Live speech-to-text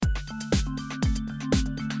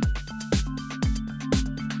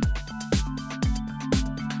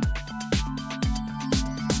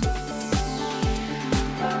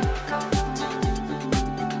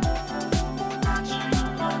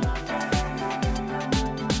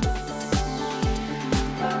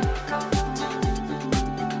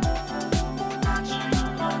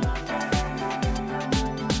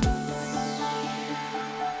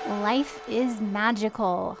Life is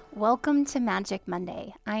magical. Welcome to Magic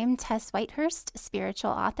Monday. I'm Tess Whitehurst, spiritual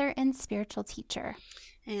author and spiritual teacher.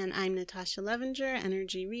 And I'm Natasha Levenger,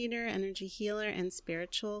 energy reader, energy healer, and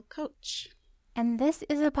spiritual coach. And this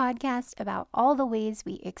is a podcast about all the ways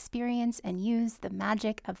we experience and use the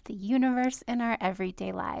magic of the universe in our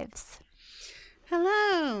everyday lives.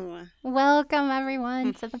 Hello. Welcome,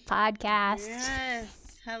 everyone, to the podcast.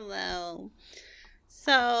 Yes. Hello.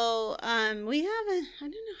 So, we haven't, I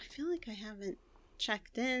don't know, I feel like I haven't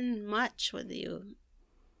checked in much with you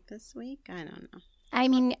this week. I don't know. I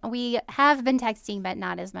mean, we have been texting, but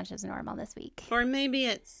not as much as normal this week. Or maybe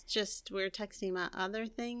it's just we're texting about other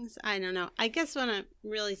things. I don't know. I guess what I'm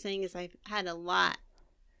really saying is I've had a lot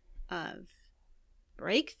of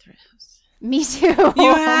breakthroughs. Me too. Oh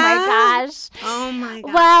my gosh. Oh my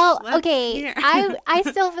gosh. Well, okay. I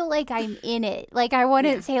still feel like I'm in it. Like I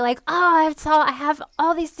wouldn't say like, oh, I have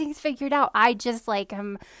all these things figured out. I just like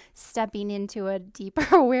am stepping into a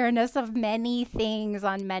deeper awareness of many things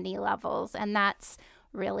on many levels, and that's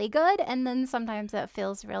really good. And then sometimes it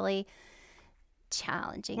feels really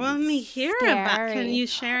challenging. Well, let me hear about. Can you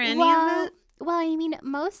share any of it? Well, I mean,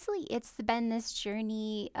 mostly it's been this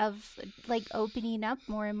journey of like opening up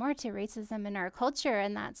more and more to racism in our culture.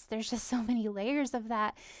 And there's just so many layers of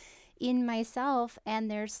that in myself.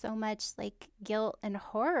 And there's so much like guilt and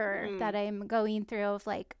horror that I'm going through of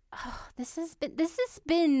like, oh, this has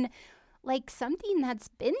been like something that's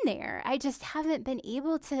been there. I just haven't been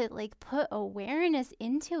able to like put awareness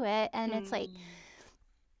into it. And it's like,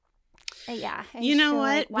 yeah. You know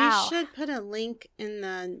what? Like, wow. We should put a link in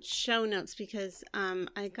the show notes because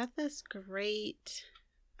I got this great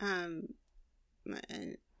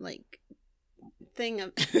like thing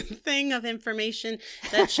of information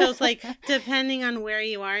that shows like depending on where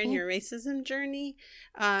you are in your racism journey,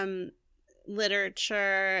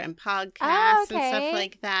 literature and podcasts and stuff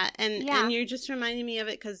like that. And you're just reminding me of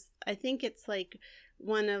it because I think it's like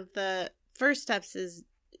one of the first steps is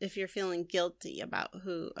if you're feeling guilty about it.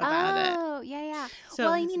 Oh, yeah. So,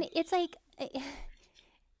 well, I mean, it's like,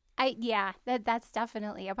 that's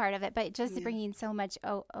definitely a part of it, but just bringing so much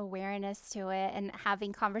awareness to it and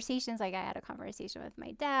having conversations. Like I had a conversation with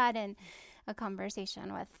my dad and a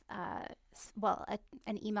conversation with,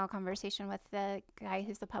 an email conversation with the guy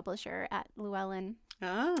who's the publisher at Llewellyn.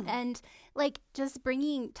 Oh. And like just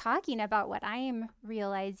talking about what I am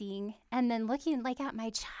realizing and then looking like at my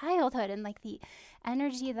childhood and like the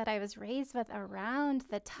energy that I was raised with around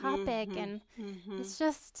the topic. And it's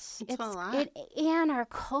just, it's a lot. And our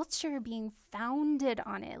culture being founded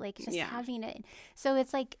on it, like just having it. So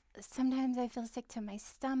it's like, sometimes I feel sick to my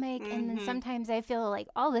stomach and then sometimes I feel like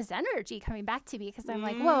all this energy coming back to me because I'm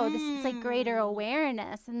like, whoa, this is like greater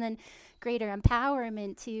awareness and then greater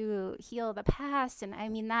empowerment to heal the past. And I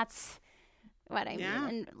mean, that's what I mean.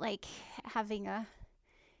 And like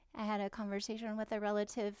I had a conversation with a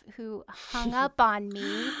relative who hung up on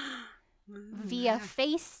me via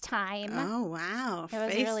FaceTime. Oh, wow. It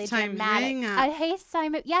was really dramatic. A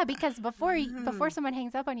FaceTime, because before someone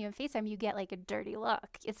hangs up on you in FaceTime, you get like a dirty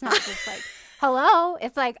look. It's not just like, hello.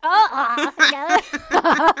 It's like,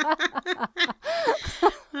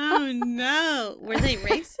 Oh, no. Were they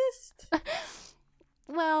racist?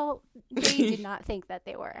 Well, they did not think that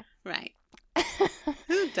they were. Right.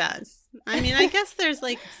 Who does? I mean, I guess there's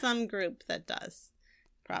like some group that does,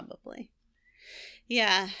 probably.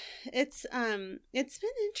 Yeah, it's been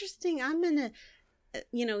interesting. I'm in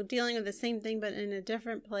dealing with the same thing, but in a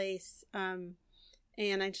different place. And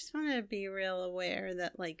I just want to be real aware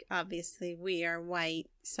that, like, obviously we are white,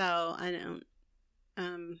 so I don't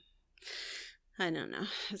know.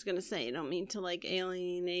 I was gonna say I don't mean to like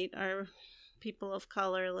alienate our people of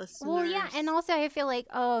color listeners. Well, yeah, and also I feel like,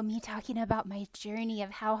 me talking about my journey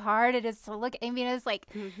of how hard it is to look. I mean, it's like,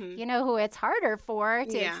 you know who it's harder for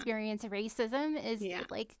to experience racism is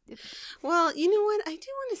like. Well, you know what? I do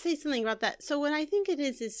want to say something about that. So what I think it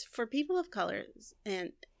is for people of color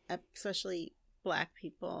and especially Black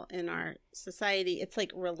people in our society, it's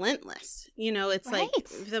like relentless. It's like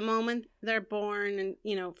the moment they're born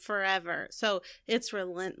and, forever. So it's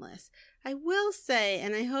relentless. I will say,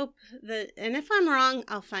 and I hope that, and if I'm wrong,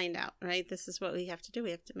 I'll find out, right? This is what we have to do.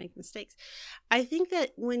 We have to make mistakes. I think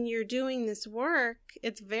that when you're doing this work,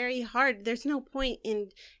 it's very hard. There's no point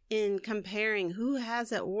in comparing who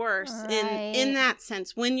has it worse in that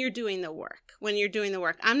sense when you're doing the work.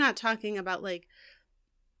 I'm not talking about like,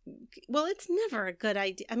 well, it's never a good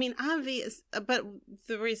idea. I mean, obvious, but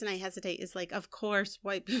the reason I hesitate is like, of course,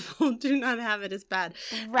 white people do not have it as bad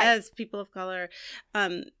as people of color.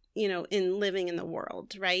 In living in the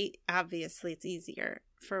world, right? Obviously, it's easier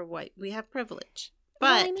for white. We have privilege.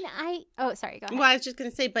 But sorry, go ahead. Well, I was just going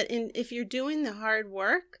to say, but if you're doing the hard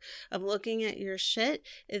work of looking at your shit,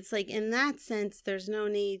 it's like in that sense, there's no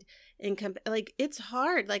need like it's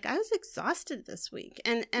hard. Like I was exhausted this week.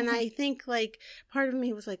 And I think like part of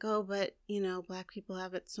me was like, oh, but Black people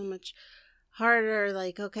have it so much harder.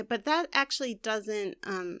 Like, okay, but that actually doesn't,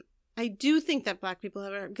 I do think that Black people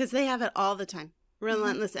have it because they have it all the time.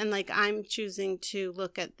 Relentless. And like, I'm choosing to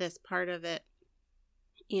look at this part of it,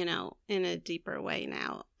 in a deeper way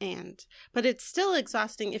now. But it's still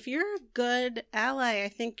exhausting. If you're a good ally, I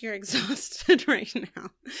think you're exhausted right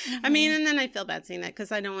now. I mean, and then I feel bad saying that because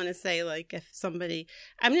I don't want to say like if somebody,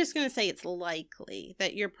 I'm just going to say it's likely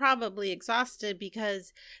that you're probably exhausted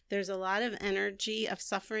because there's a lot of energy of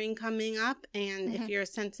suffering coming up. And if you're a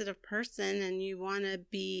sensitive person and you want to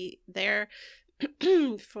be there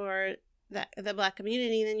for the Black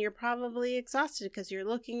community, then you're probably exhausted because you're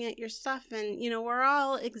looking at your stuff and, we're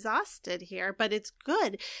all exhausted here, but it's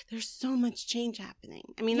good. There's so much change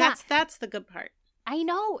happening. I mean, that's the good part. I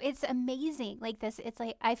know. It's amazing. Like this, it's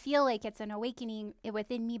like, I feel like it's an awakening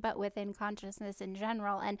within me, but within consciousness in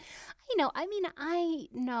general. And, I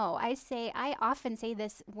often say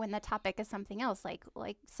this when the topic is something else, like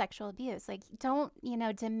sexual abuse. Like, don't,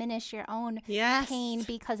 diminish your own pain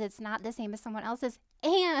because it's not the same as someone else's.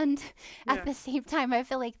 And at the same time, I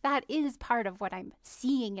feel like that is part of what I'm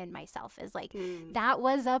seeing in myself is like, that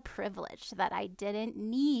was a privilege that I didn't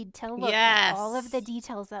need to look at all of the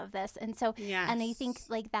details of this. And so, and I think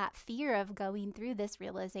like that fear of going through this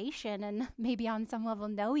realization and maybe on some level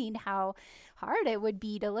knowing how hard it would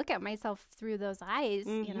be to look at myself through those eyes,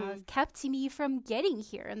 kept me from getting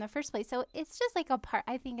here in the first place. So it's just like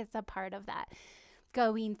I think it's a part of that.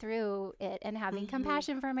 Going through it and having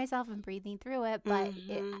compassion for myself and breathing through it, but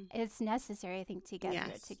it's necessary, I think, to get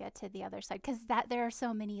through it, to get to the other side, because there are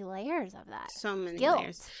so many layers of that. So many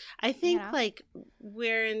layers. I think like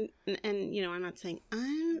we're in, and I'm not saying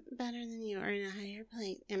I'm better than you or in a higher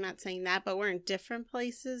place. I'm not saying that, but we're in different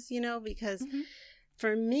places, because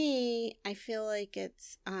for me, I feel like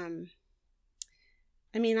it's, I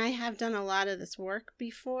have done a lot of this work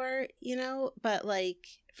before, but like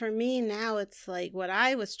for me now it's like what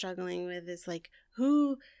I was struggling with is like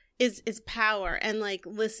who is power and like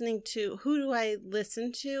listening to who do I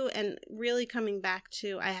listen to and really coming back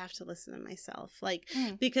to I have to listen to myself like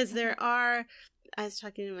because I was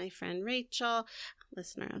talking to my friend Rachel,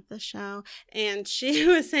 listener of the show, and she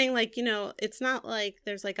was saying like, it's not like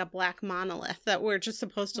there's like a black monolith that we're just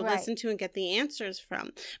supposed to listen to and get the answers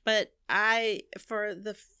from. But for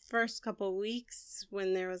the first couple of weeks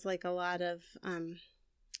when there was like a lot of,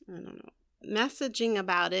 messaging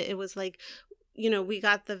about it, it was like, we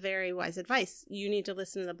got the very wise advice. You need to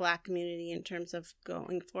listen to the Black community in terms of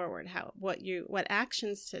going forward, what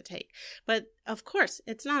actions to take. But of course,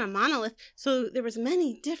 it's not a monolith. So there was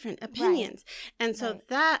many different opinions. Right. And so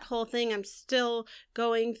that whole thing I'm still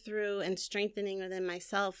going through and strengthening within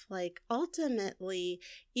myself. Like ultimately,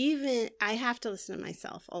 even I have to listen to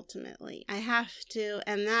myself. Ultimately, I have to.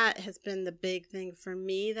 And that has been the big thing for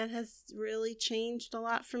me that has really changed a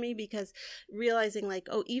lot for me because realizing like,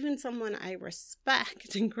 oh, even someone I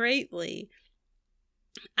respect greatly,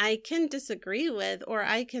 I can disagree with, or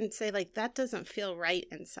I can say like, that doesn't feel right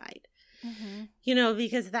inside.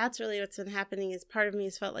 Because that's really what's been happening is part of me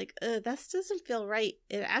has felt like, this doesn't feel right.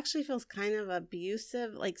 It actually feels kind of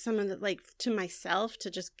abusive, like someone that like to myself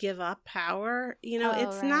to just give up power.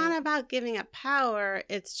 It's not about giving up power.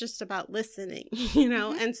 It's just about listening,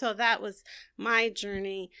 and so that was my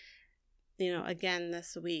journey. Again,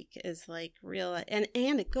 this week is like real, and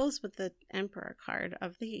it goes with the Emperor card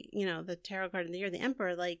of the, the tarot card of the year, the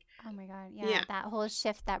Emperor, like. Oh my God. Yeah. That whole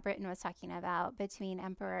shift that Britton was talking about between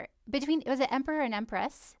was it Emperor and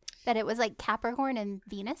Empress? That it was like Capricorn and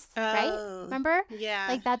Venus, right? Remember? Yeah.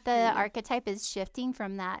 Like that the archetype is shifting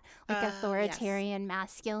from that like authoritarian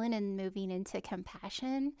masculine and moving into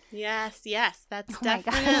compassion. Yes. That's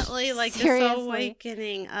definitely like this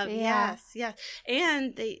awakening of yes.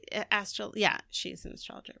 And she's an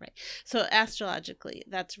astrologer, right? So astrologically,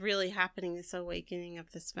 that's really happening, this awakening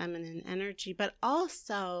of this feminine energy, but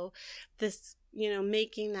also this,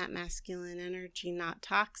 making that masculine energy not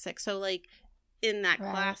toxic. So like in that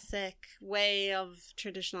classic way of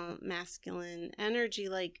traditional masculine energy,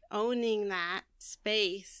 like owning that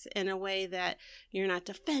space in a way that you're not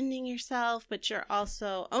defending yourself, but you're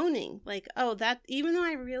also owning like, oh, that even though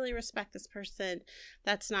I really respect this person,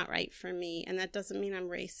 that's not right for me. And that doesn't mean I'm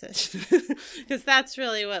racist because that's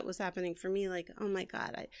really what was happening for me. Like, oh my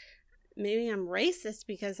God, maybe I'm racist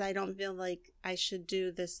because I don't feel like I should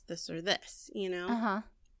do this, or this,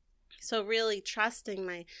 So really trusting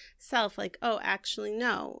myself, like, oh, actually,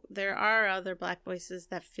 no, there are other Black voices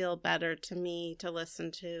that feel better to me to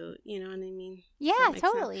listen to. You know what I mean? Yeah,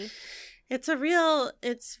 totally. Sense? It's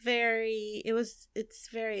very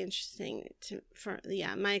interesting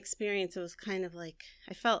my experience. It was kind of like,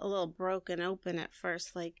 I felt a little broken open at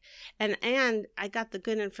first, like, and I got the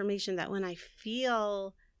good information that when I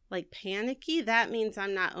feel like panicky, that means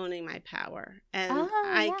I'm not owning my power. And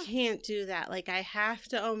I can't do that. Like, I have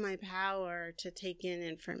to own my power to take in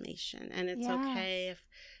information. And it's okay if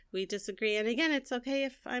we disagree. And again, it's okay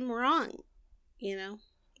if I'm wrong, you know?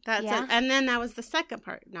 And then that was the second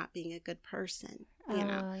part, not being a good person, you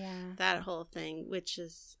know, that whole thing, which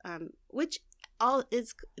is,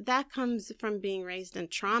 that comes from being raised in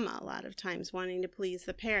trauma a lot of times, wanting to please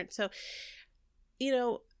the parents. So, you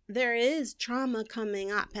know, there is trauma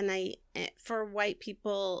coming up, and for white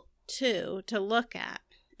people too, to look at.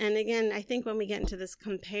 And again, I think when we get into this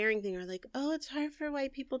comparing thing, we're like, oh, it's hard for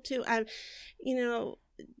white people too. You know,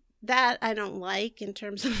 that I don't like, in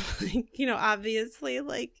terms of, like, you know, obviously,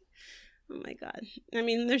 like, oh my God. I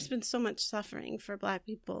mean, there's been so much suffering for Black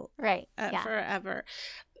people forever.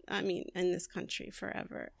 I mean, in this country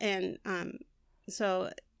forever. And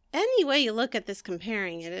so any way you look at this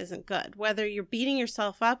comparing, it isn't good. Whether you're beating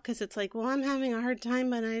yourself up because it's like, well, I'm having a hard time,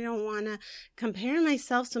 but I don't want to compare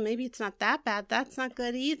myself, so maybe it's not that bad. That's not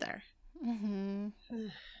good either. Mm-hmm.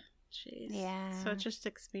 Jeez. Yeah. So just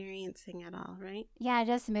experiencing it all, right? Yeah,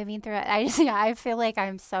 just moving through it. I feel like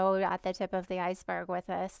I'm so at the tip of the iceberg with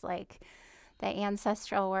this. Like, the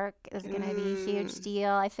ancestral work is going to be a huge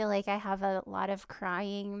deal. I feel like I have a lot of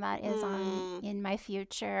crying that is in my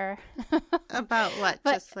future. About what?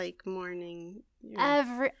 But just like mourning?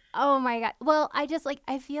 Oh my God. Well, I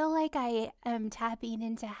feel like I am tapping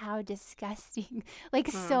into how disgusting, like,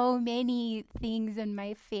 so many things in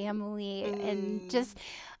my family, and just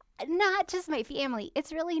not just my family.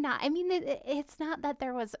 It's really not. I mean, it's not that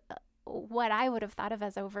there was what I would have thought of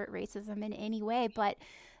as overt racism in any way, but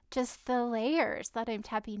just the layers that I'm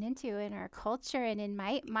tapping into in our culture and in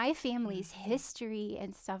my family's history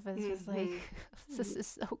and stuff is just like, this is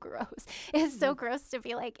so gross. It's so gross to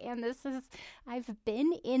be like, and I've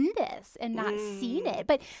been in this and not seen it.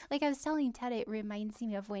 But like I was telling Ted, it reminds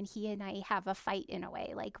me of when he and I have a fight in a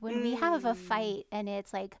way. Like when we have a fight and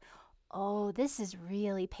it's like, oh, this is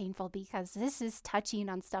really painful because this is touching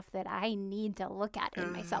on stuff that I need to look at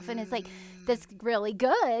in myself. And it's like, that's really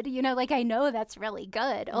good. You know, like I know that's really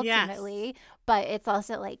good ultimately, but it's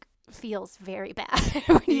also like feels very bad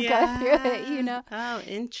when you go through it, you know? Oh,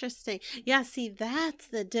 interesting. Yeah, see, that's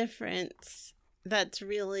the difference that's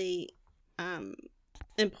really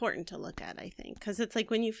important to look at, I think, because it's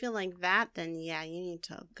like when you feel like that, then you need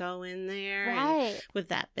to go in there with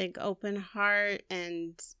that big open heart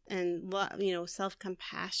and you know,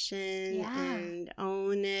 self-compassion and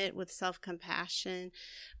own it with self-compassion.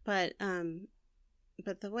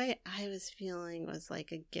 But the way I was feeling was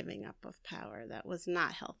like a giving up of power that was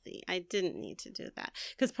not healthy. I didn't need to do that.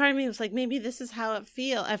 Because part of me was like, maybe this is how it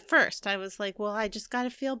feels. At first, I was like, well, I just got to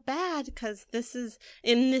feel bad because this is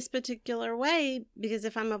in this particular way. Because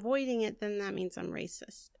if I'm avoiding it, then that means I'm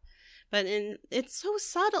racist. But it's so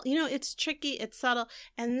subtle. You know, it's tricky. It's subtle.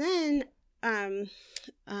 And then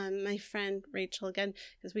my friend Rachel, again,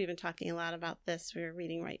 because we've been talking a lot about this. We were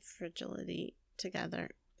reading White Fragility together.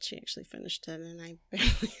 She actually finished it and I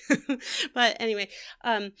barely. But anyway,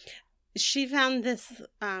 she found this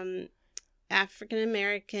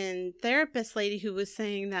African-American therapist lady who was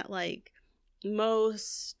saying that like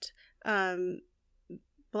most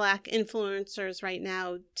Black influencers right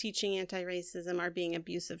now teaching anti-racism are being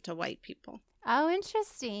abusive to white people. Oh,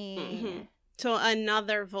 interesting. So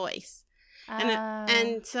another voice.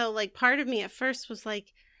 And so like part of me at first was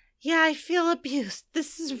like, yeah, I feel abused.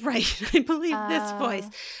 This is right. I believe this voice.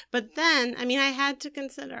 But then, I mean, I had to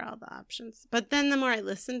consider all the options. But then the more I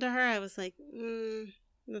listened to her, I was like,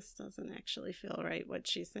 this doesn't actually feel right, what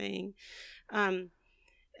she's saying. And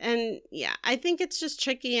yeah, I think it's just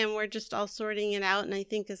tricky and we're just all sorting it out. And I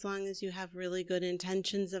think as long as you have really good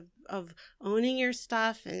intentions of owning your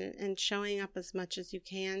stuff and showing up as much as you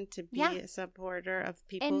can to be a supporter of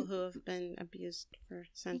people who have been abused for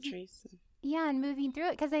centuries. Yeah, and moving through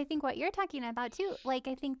it, because I think what you're talking about too, like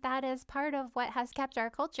I think that is part of what has kept our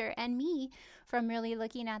culture and me from really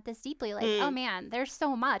looking at this deeply. Like, oh man, there's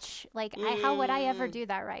so much. Like, how would I ever do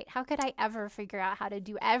that right? How could I ever figure out how to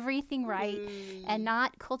do everything right and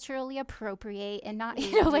not culturally appropriate and not,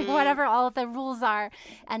 you know, like whatever all of the rules are?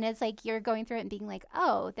 And it's like you're going through it and being like,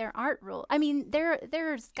 oh, there aren't rules. I mean,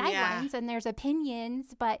 there's guidelines and there's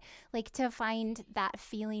opinions, but like to find that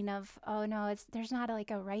feeling of, oh no, there's not like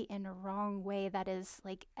a right and a wrong wrong way that is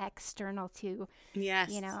like external to,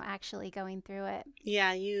 Yes. you know, actually going through it.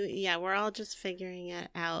 Yeah, we're all just figuring it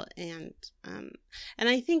out. And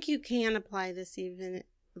I think you can apply this even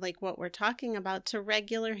like what we're talking about to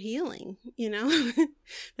regular healing, you know.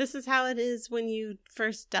 This is how it is when you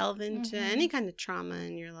first delve into any kind of trauma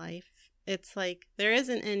in your life. It's like there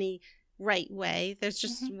isn't any right way. There's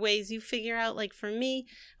just ways you figure out. Like for me,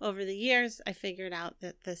 over the years, I figured out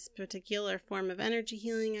that this particular form of energy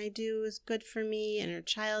healing I do is good for me. Inner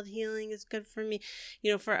child healing is good for me.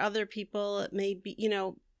 You know, for other people, it may be, you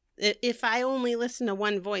know, if I only listened to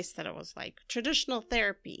one voice that it was like traditional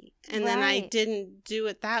therapy and then I didn't do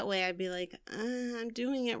it that way, I'd be like, I'm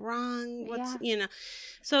doing it wrong. You know,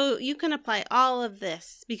 so you can apply all of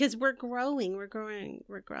this because we're growing.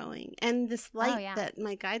 And this light that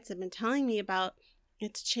my guides have been telling me about,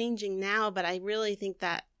 it's changing now, but I really think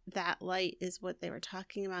that light is what they were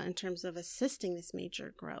talking about in terms of assisting this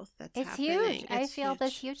major growth that's happening. It's huge. I feel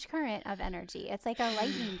this huge current of energy. It's like a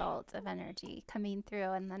lightning bolt of energy coming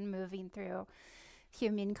through and then moving through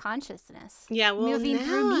human consciousness. Yeah, well, moving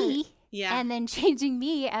through me and then changing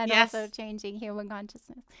me and also changing human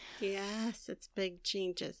consciousness. Yes, it's big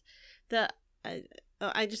changes.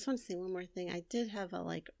 I just want to say one more thing. I did have a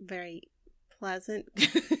like very pleasant,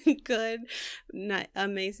 good,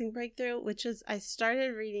 amazing breakthrough, which is I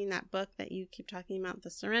started reading that book that you keep talking about,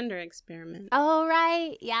 The Surrender Experiment. Oh,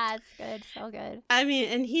 right. Yeah, it's good. So good. I mean,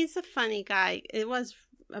 and he's a funny guy. It was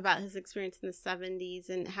about his experience in the 70s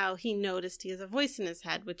and how he noticed he has a voice in his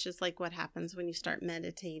head, which is like what happens when you start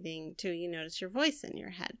meditating too. You notice your voice in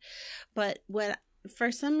your head. But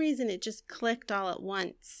for some reason, it just clicked all at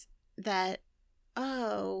once that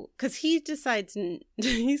because he decides,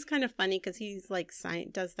 he's kind of funny because he's like,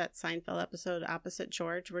 does that Seinfeld episode Opposite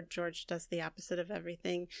George, where George does the opposite of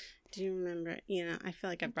everything. Do you remember? You know, I feel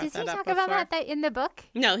like I brought that up before. Does he talk about that in the book?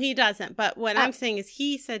 No, he doesn't. But what I'm saying is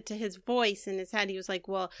he said to his voice in his head, he was like,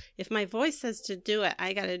 well, if my voice says to do it,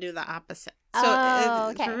 I got to do the opposite. So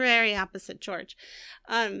it's very opposite George.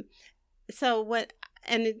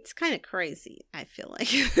 And it's kind of crazy, I feel like,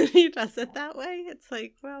 he does it that way. It's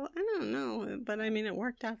like, well, I don't know. But I mean, it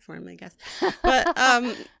worked out for him, I guess. But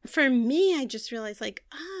for me, I just realized like,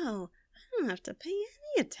 I don't have to pay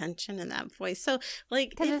any attention to that voice. So like,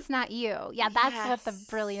 because it's not you. Yeah, that's what the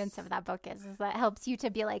brilliance of that book is that helps you to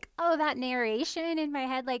be like, oh, that narration in my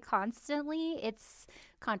head, like constantly, it's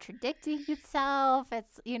contradicting itself.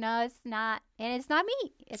 It's, you know, it's not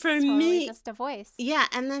me. It's for totally me, just a voice. Yeah.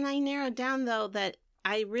 And then I narrowed down though that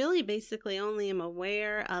I really basically only am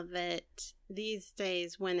aware of it these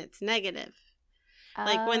days when it's negative.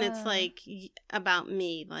 Like when it's like about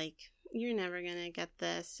me, like, you're never going to get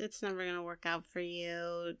this. It's never going to work out for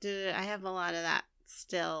you. I have a lot of that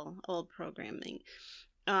still, old programming.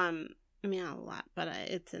 I mean, not a lot, but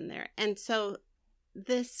it's in there. And so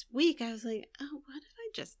this week I was like, oh, what if I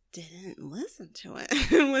just didn't listen to it?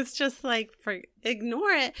 It was just like,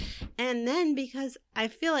 ignore it. And then because I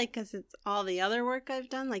feel like, because it's all the other work I've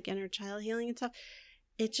done, like inner child healing and stuff,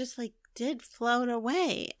 it just like did float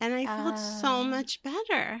away. And I felt so much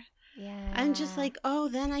better. Yeah. I'm just like, oh,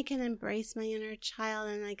 then I can embrace my inner child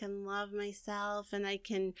and I can love myself and I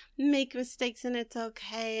can make mistakes and it's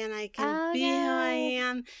okay and I can be who I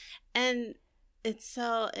am. And it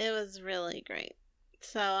was really great.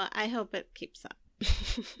 So I hope it keeps up.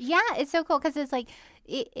 Yeah, it's so cool because it's like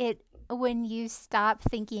it when you stop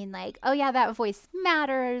thinking like, oh yeah, that voice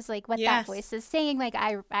matters, like what that voice is saying, like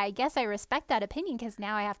I guess I respect that opinion because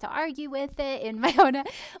now I have to argue with it in my own,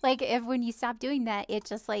 like when you stop doing that, it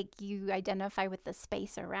just like you identify with the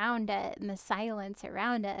space around it and the silence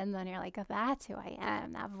around it, and then you're like, oh, that's who I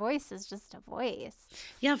am. That voice is just a voice.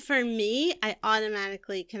 Yeah, for me, I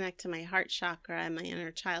automatically connect to my heart chakra and my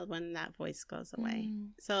inner child when that voice goes away.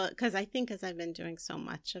 So because I think I've been doing so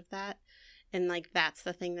much of that, and like that's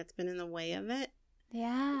the thing that's been in the way of it.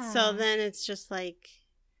 Yeah. So then it's just like,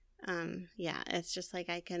 it's just like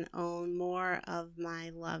I can own more of my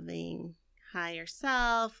loving higher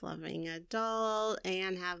self, loving adult,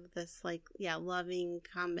 and have this like, loving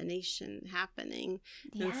combination happening.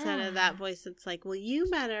 Yeah. Instead of that voice that's like, well, you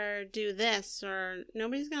better do this or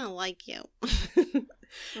nobody's going to like you.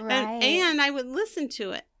 Right. And I would listen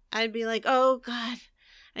to it. I'd be like, oh God,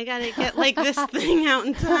 I gotta get like this thing out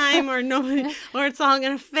in time or it's all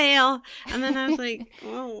gonna fail. And then I was like,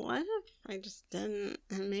 well, what if I just didn't?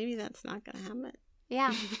 And maybe that's not gonna happen.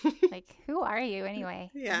 Yeah. Like, who are you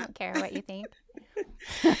anyway? Yeah. I don't care what you think.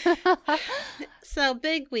 So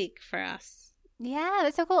big week for us. Yeah,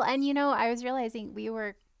 that's so cool. And I was realizing we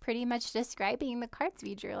were pretty much describing the cards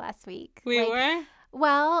we drew last week. We were?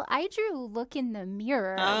 Well, I drew look in the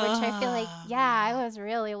mirror, which I feel like, Oh, I was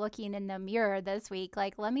really looking in the mirror this week.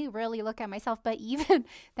 Like, let me really look at myself. But even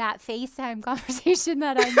that FaceTime conversation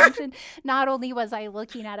that I mentioned, not only was I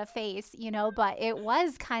looking at a face, but it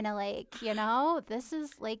was kind of like, this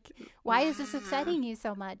is like, why is this upsetting you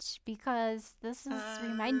so much? Because this is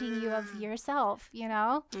reminding you of yourself,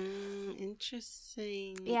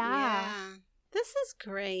 Interesting. Yeah. This is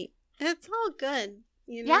great. It's all good.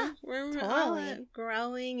 Yeah, we're totally. all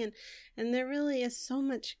growing, and there really is so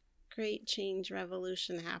much great change,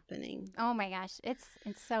 revolution happening. Oh my gosh, it's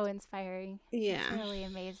so inspiring. Yeah. It's really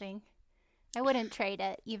amazing. I wouldn't trade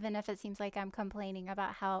it, even if it seems like I'm complaining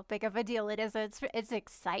about how big of a deal it is. It's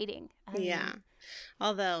exciting.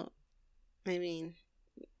 Although, we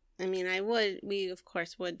of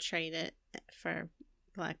course would trade it for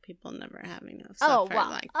Black people never having to suffer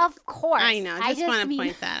like that. Of course. I know. I just want to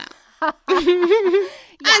point that out.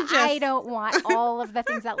 I don't want all of the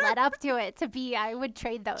things that led up to it to be. I would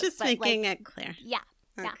trade those. Just making it clear. Yeah.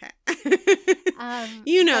 Okay.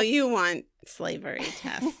 Yeah. You want slavery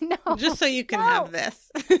tests. No. Just so you can have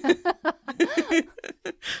this.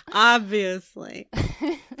 Obviously.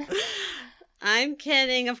 I'm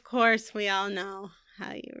kidding. Of course, we all know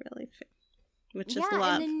how you really feel, which is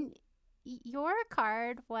love. And then your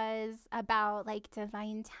card was about like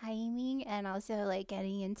divine timing and also like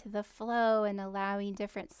getting into the flow and allowing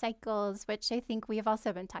different cycles, which I think we've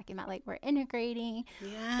also been talking about. Like, we're integrating,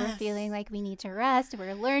 we're feeling like we need to rest,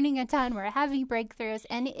 we're learning a ton, we're having breakthroughs.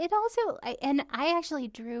 And it also, I actually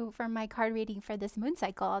drew from my card reading for this moon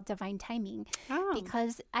cycle, divine timing,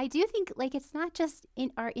 because I do think like it's not just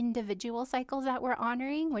in our individual cycles that we're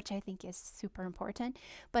honoring, which I think is super important,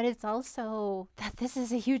 but it's also that this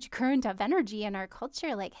is a huge current of energy in our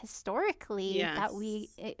culture, like historically, that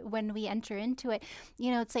when we enter into it,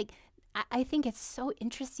 it's like, I think it's so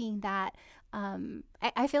interesting that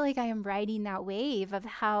I feel like I am riding that wave of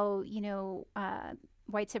how,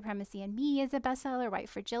 White Supremacy and Me is a bestseller, White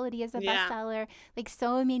Fragility is a bestseller. Like,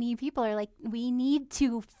 so many people are like, we need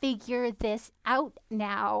to figure this out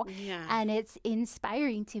now. And it's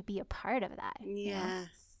inspiring to be a part of that. Yes.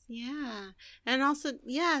 Yeah. And also,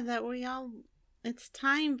 that we all, it's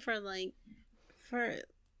time for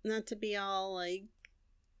not to be all like,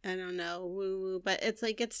 I don't know, woo-woo, but it's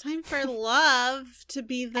like, it's time for love to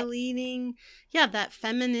be the leading, that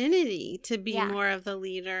femininity to be more of the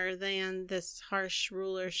leader than this harsh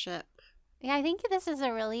rulership. Yeah, I think this is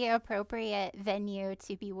a really appropriate venue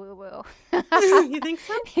to be woo-woo. You think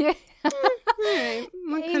so? All right,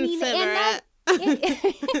 we'll consider it.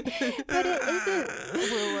 But it isn't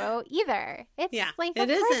woo-woo either. It's like, of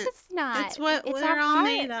course it's not. It's what we're all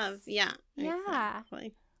made of. Yeah.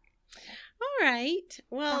 Exactly. All right.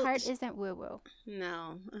 Well, the heart isn't woo-woo.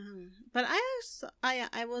 No. But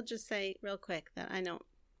I will just say real quick that I know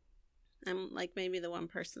I'm like maybe the one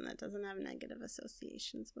person that doesn't have negative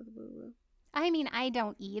associations with woo-woo. I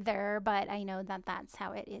don't either, but I know that that's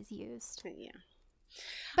how it is used. Yeah.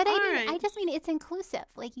 But I just mean it's inclusive.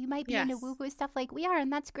 Like, you might be into woo-woo stuff like we are,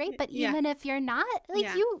 and that's great. But even if you're not,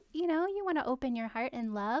 like, you want to open your heart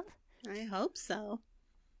and love. I hope so.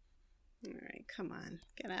 All right, come on,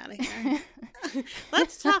 get out of here.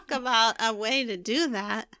 Let's talk about a way to do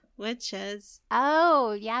that, which is...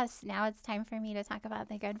 Oh, yes. Now it's time for me to talk about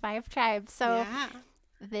the Good Vibe Tribe. So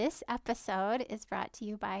this episode is brought to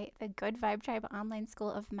you by the Good Vibe Tribe Online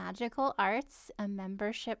School of Magical Arts, a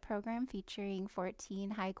membership program featuring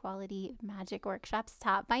 14 high-quality magic workshops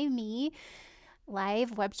taught by me,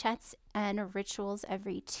 live web chats and rituals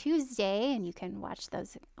every Tuesday, and you can watch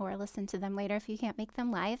those or listen to them later if you can't make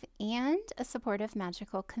them live, and a supportive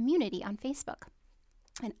magical community on Facebook.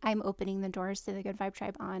 And I'm opening the doors to the Good Vibe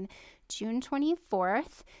Tribe on June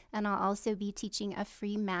 24th, and I'll also be teaching a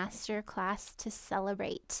free master class to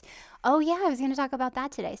celebrate. Oh yeah, I was going to talk about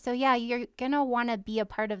that today. So yeah, you're going to want to be a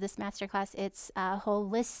part of this master class. It's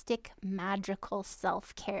holistic magical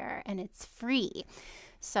self-care, and it's free.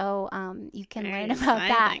 So you can learn about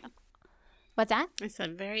that. What's that? I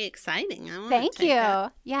said very exciting. Thank you.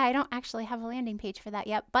 Yeah, I don't actually have a landing page for that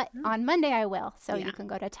yet, but on Monday I will. So you can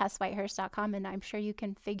go to tesswhitehurst.com and I'm sure you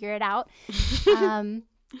can figure it out.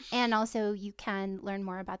 And also you can learn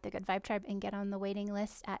more about the Good Vibe Tribe and get on the waiting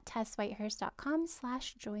list at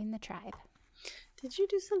tesswhitehurst.com/join the tribe. Did you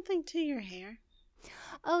do something to your hair?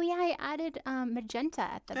 Oh, yeah, I added magenta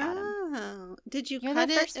at the bottom. Oh, did you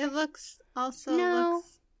cut it? It looks also... No,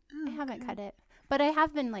 I haven't cut it. But I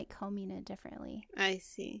have been, like, combing it differently. I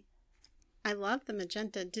see. I love the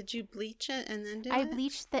magenta. Did you bleach it and then do it? I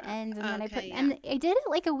bleached the ends and then I put... And I did it,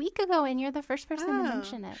 like, a week ago, and you're the first person to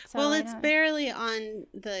mention it. So well, it's barely on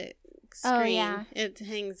the screen. Oh, yeah. It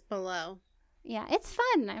hangs below. Yeah, it's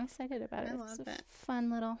fun. I'm excited about it. I love it's a it. Fun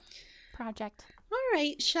little project. All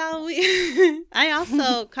right, shall we? I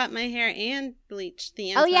also cut my hair and bleached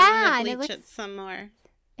the ends. Oh, yeah, I'm and going to bleach it some more.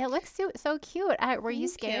 It looks so cute. Were you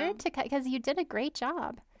Thank scared you. to cut? Because you did a great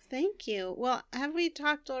job. Thank you. Well, have we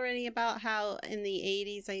talked already about how in the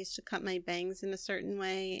 80s I used to cut my bangs in a certain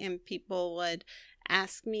way and people would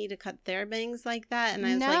ask me to cut their bangs like that? And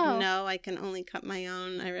I was like, no, I can only cut my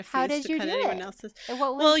own. I refuse to cut anyone else's.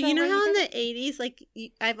 Well, you know how in the 80s, like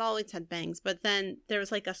I've always had bangs, but then there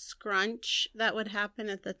was like a scrunch that would happen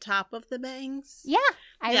at the top of the bangs. Yeah,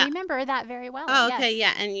 I remember that very well. Oh, okay,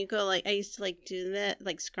 yeah. And you go like, I used to like do that,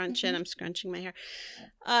 like scrunch it. I'm scrunching my hair.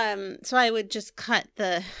 So I would just cut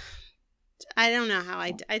I don't know how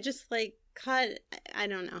I just like cut, I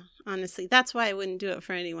don't know, honestly. That's why I wouldn't do it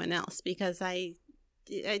for anyone else, because I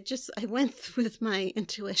went with my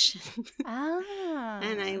intuition.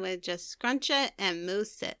 And I would just scrunch it and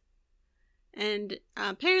mousse it. And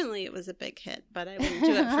apparently it was a big hit, but I wouldn't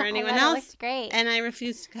do it for anyone else. It looks great. And I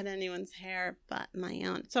refuse to cut anyone's hair but my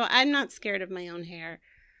own. So I'm not scared of my own hair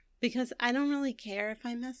because I don't really care if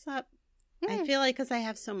I mess up. I feel like because I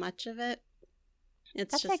have so much of it,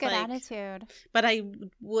 that's just a good attitude. But I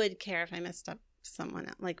would care if I messed up someone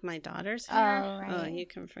else, like my daughter's hair. Oh, right. Oh, you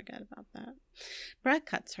can forget about that. Brett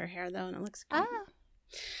cuts her hair though, and it looks great.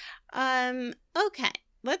 Okay,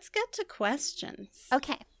 let's get to questions.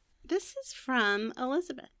 Okay. This is from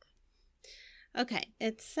Elizabeth. Okay,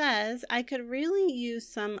 it says, I could really use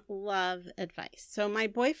some love advice. So my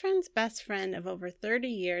boyfriend's best friend of over 30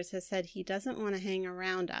 years has said he doesn't want to hang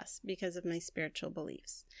around us because of my spiritual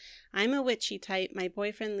beliefs. I'm a witchy type. My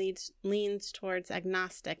boyfriend leans towards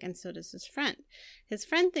agnostic, and so does his friend. His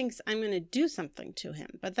friend thinks I'm going to do something to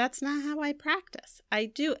him, but that's not how I practice. I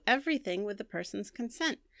do everything with the person's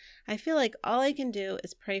consent. I feel like all I can do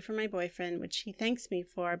is pray for my boyfriend, which he thanks me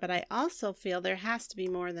for, but I also feel there has to be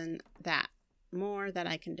more than that. More that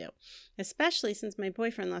I can do, especially since my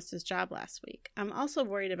boyfriend lost his job last week. I'm also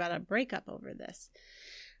worried about a breakup over this.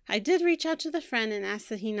 I did reach out to the friend and ask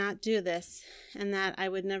that he not do this and that I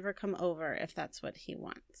would never come over if that's what he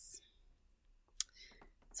wants.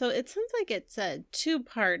 So it sounds like it's a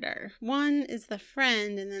two-parter. One is the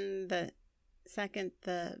friend and then the second,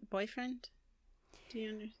 the boyfriend. Do you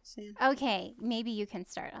understand? Okay, maybe you can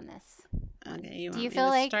start on this. Okay, you want Do you me feel to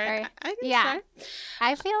like start? I can start.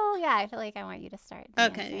 I feel like I want you to start.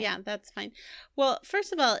 Okay, yeah, that's fine. Well,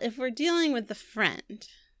 first of all, if we're dealing with the friend,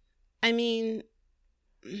 I mean,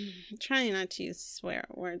 I'm trying not to use swear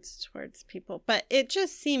words towards people, but it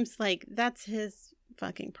just seems like that's his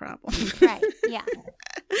fucking problem. Right, yeah.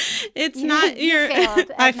 It's not your...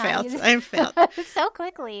 I failed. So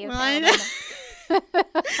quickly. Well, I know.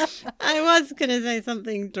 I was going to say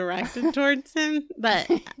something directed towards him, but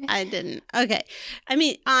I didn't. Okay. I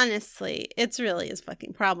mean, honestly, it's really his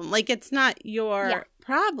fucking problem. Like, it's not your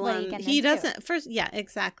problem. He doesn't,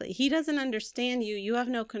 exactly. He doesn't understand you. You have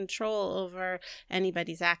no control over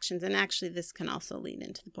anybody's actions. And actually, this can also lead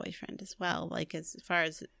into the boyfriend as well. Like, as far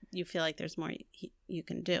as you feel like there's more you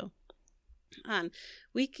can do. I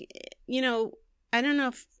don't know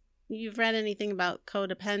if you've read anything about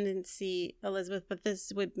codependency, Elizabeth, but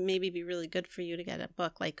this would maybe be really good for you to get a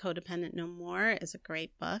book like Codependent No More is a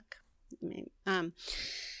great book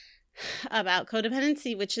about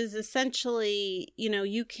codependency, which is essentially,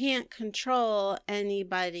 you can't control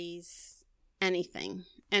anybody's anything.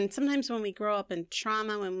 And sometimes when we grow up in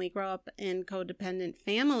trauma, when we grow up in codependent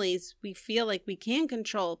families, we feel like we can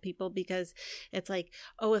control people because it's like,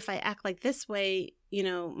 oh, if I act like this way,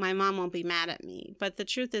 my mom won't be mad at me. But the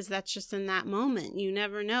truth is that's just in that moment. You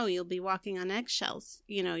never know. You'll be walking on eggshells,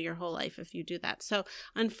 your whole life if you do that. So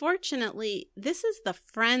unfortunately, this is the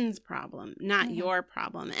friend's problem, not your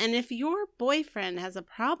problem. And if your boyfriend has a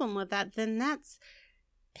problem with that, then that's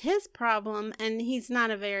his problem, and he's not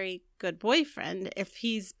a very good boyfriend if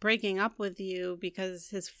he's breaking up with you because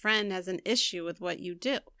his friend has an issue with what you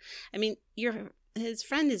do. I mean, his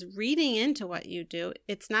friend is reading into what you do.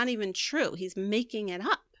 It's not even true. He's making it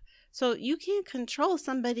up. So you can't control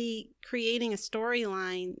somebody creating a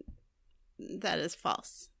storyline that is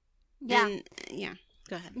false. Yeah. And,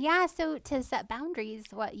 go ahead. Yeah, so to set boundaries,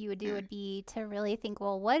 what you would do would be to really think,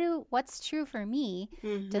 well, what's true for me?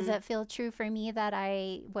 Mm-hmm. Does it feel true for me that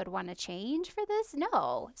I would want to change for this?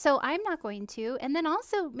 No. So I'm not going to. And then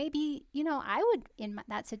also maybe, I would, in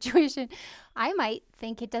that situation, I might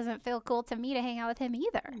think it doesn't feel cool to me to hang out with him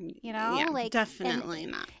either. Yeah, definitely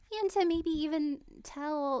not. And to maybe even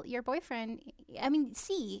tell your boyfriend,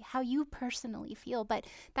 see how you personally feel. But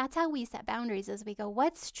that's how we set boundaries, as we go,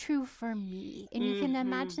 what's true for me? And you can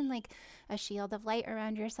imagine like a shield of light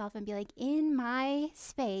around yourself and be like, in my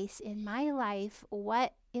space, in my life,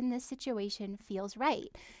 what in this situation feels right?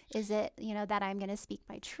 Is it, that I'm going to speak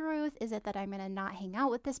my truth? Is it that I'm going to not hang out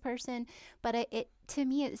with this person? But it to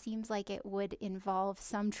me, it seems like it would involve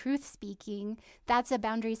some truth speaking. That's a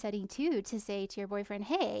boundary setting too, to say to your boyfriend,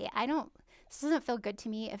 hey, this doesn't feel good to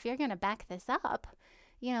me. If you're going to back this up,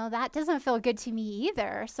 that doesn't feel good to me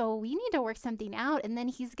either. So we need to work something out. And then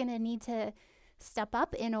he's going to need to step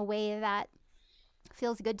up in a way that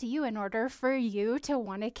feels good to you in order for you to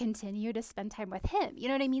want to continue to spend time with him. You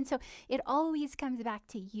know what I mean? So it always comes back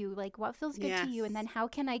to you, like what feels good to you, and then how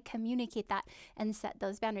can I communicate that and set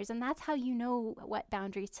those boundaries? And that's how you know what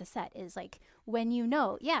boundaries to set, is like when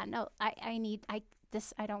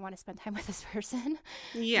I don't want to spend time with this person.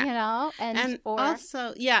 Yeah. And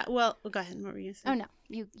also, well, go ahead. What were you saying? Oh,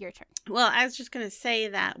 no, your turn. Well, I was just going to say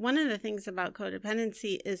that one of the things about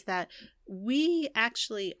codependency is that we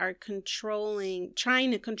actually are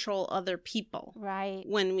trying to control other people. Right.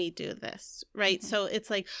 When we do this, right? Mm-hmm. So it's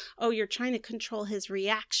like, you're trying to control his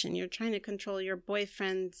reaction. You're trying to control your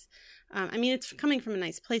boyfriend's, it's coming from a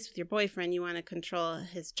nice place with your boyfriend. You want to control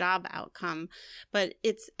his job outcome. But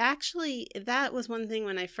it's actually, that was one thing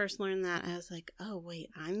when I first learned that, I was like, oh, wait,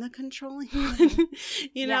 I'm the controlling one,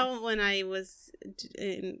 when I was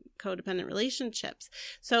in codependent relationships.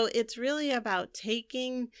 So it's really about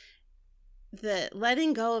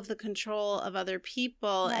letting go of the control of other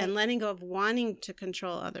people, right, and letting go of wanting to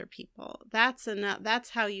control other people. That's enough. That's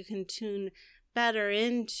how you can tune better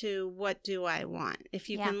into what do I want. If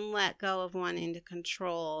you can let go of wanting to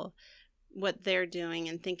control what they're doing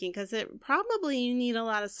and thinking, because you need a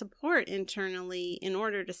lot of support internally in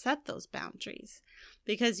order to set those boundaries,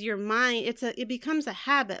 because your mind, it becomes a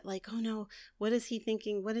habit, like, oh no, what is he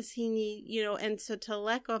thinking? What does he need? And so to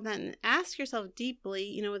let go of that and ask yourself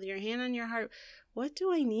deeply, with your hand on your heart, what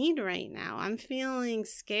do I need right now? I'm feeling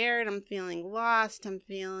scared. I'm feeling lost. I'm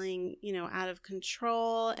feeling, out of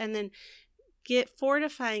control. And then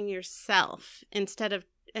fortifying yourself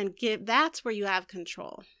that's where you have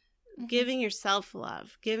control. Mm-hmm. Giving yourself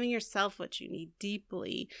love, giving yourself what you need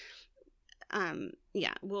deeply,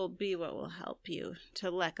 will be what will help you to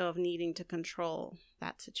let go of needing to control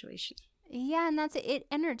that situation. Yeah, and that's it.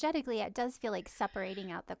 Energetically, it does feel like separating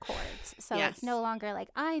out the cords. So it's no longer like,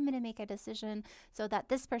 I'm going to make a decision so that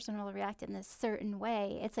this person will react in this certain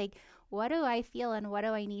way. It's like, what do I feel and what do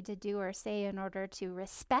I need to do or say in order to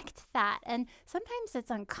respect that? And sometimes it's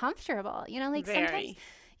uncomfortable, Very. Sometimes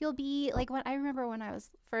you'll be like, I remember when I was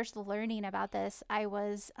first learning about this, I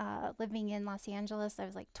was living in Los Angeles. I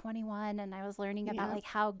was like 21, and I was learning about like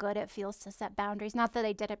how good it feels to set boundaries. Not that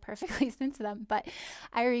I did it perfectly since then, but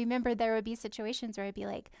I remember there would be situations where I'd be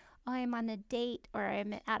like, oh, I'm on a date or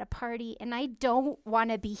I'm at a party and I don't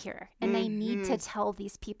want to be here. And I need to tell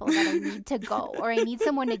these people that I need to go, or I need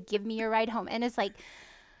someone to give me a ride home. And it's like,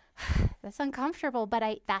 that's uncomfortable, but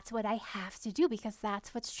that's what I have to do because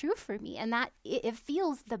that's what's true for me. And that it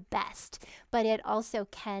feels the best, but it also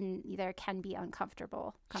can be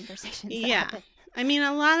uncomfortable conversations. Yeah. A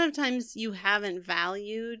lot of times you haven't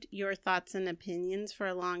valued your thoughts and opinions for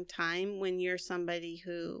a long time when you're somebody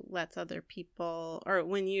who lets other people, or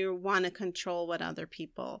when you want to control what other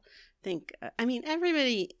people think.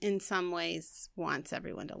 Everybody in some ways wants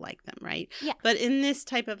everyone to like them, right? Yeah. But in this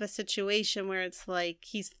type of a situation where it's like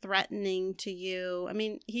he's threatening to you,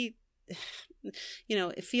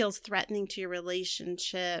 it feels threatening to your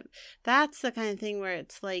relationship. That's the kind of thing where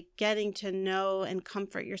it's like getting to know and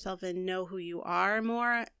comfort yourself and know who you are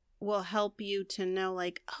more will help you to know,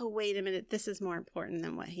 like, oh, wait a minute, this is more important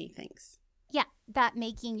than what he thinks. Yeah, that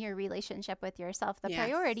making your relationship with yourself the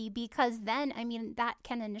priority, because then, that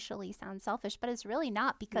can initially sound selfish, but it's really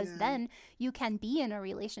not, because then you can be in a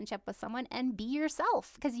relationship with someone and be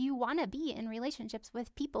yourself, because you want to be in relationships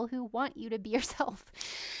with people who want you to be yourself.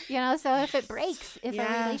 So if it breaks, a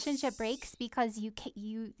relationship breaks because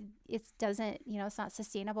it doesn't, it's not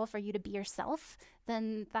sustainable for you to be yourself,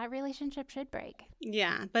 then that relationship should break.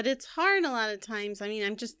 Yeah, but it's hard a lot of times.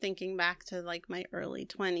 I'm just thinking back to like my early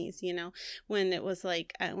 20s, when it was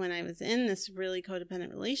like, when I was in this really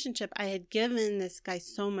codependent relationship, I had given this guy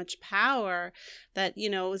so much power that,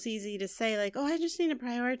 it was easy to say like, oh, I just need to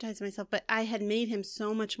prioritize myself. But I had made him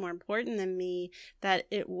so much more important than me that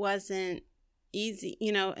it wasn't easy.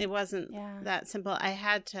 It wasn't that simple. I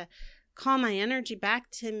had to call my energy back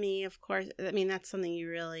to me, of course, I mean, that's something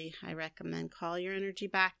I recommend. Call your energy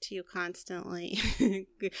back to you constantly.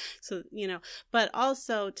 So, but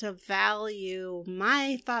also to value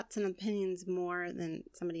my thoughts and opinions more than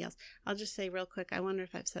somebody else. I'll just say real quick, I wonder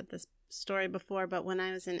if I've said this story before, but when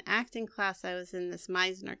I was in acting class, I was in this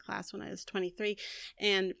Meisner class when I was 23,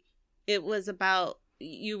 and it was about,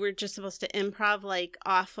 you were just supposed to improv like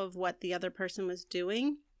off of what the other person was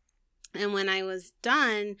doing. And when I was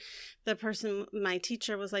done, my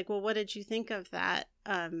teacher was like, well, what did you think of that?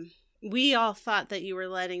 We all thought that you were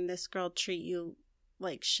letting this girl treat you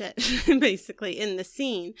like shit, basically, in the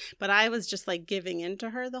scene. But I was just like giving in to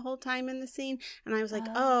her the whole time in the scene. And I was like,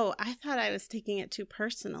 oh, I thought I was taking it too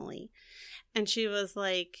personally. And she was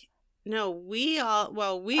like, no, we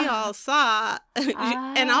all saw.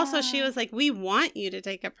 And also she was like, we want you to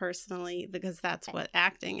take it personally because that's what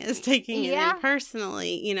acting is, taking it in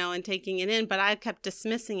personally, and taking it in. But I kept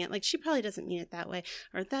dismissing it. Like, she probably doesn't mean it that way,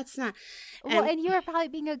 or that's not. And you were probably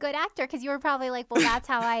being a good actor because you were probably like, well, that's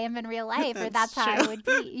how I am in real life, or that's how I would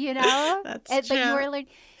be, That's true. But you were learning.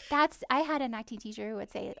 I had an acting teacher who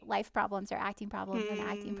would say life problems are acting problems and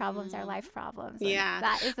acting problems are life problems. And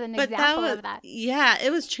that is an example of that. Yeah,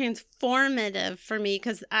 it was transformative for me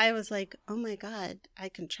because I was like, oh my God, I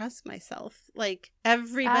can trust myself. Like,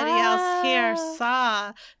 everybody else here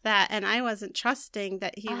saw that, and I wasn't trusting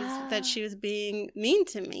that that she was being mean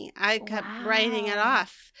to me. I kept writing it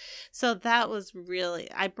off. So that was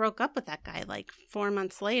really, I broke up with that guy like 4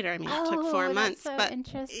 months later. I mean, it took 4 months. So but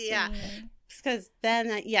interesting. Yeah. Because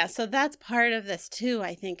then, so that's part of this too,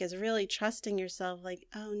 I think, is really trusting yourself. Like,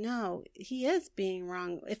 oh no, he is being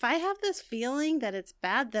wrong. If I have this feeling that it's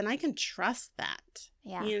bad, then I can trust that.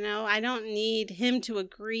 Yeah. I don't need him to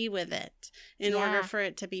agree with it in order for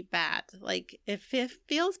it to be bad. Like, if it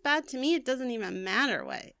feels bad to me, it doesn't even matter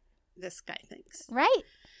what this guy thinks. Right.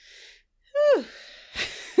 Whew.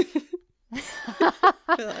 I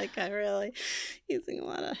feel like I'm really using a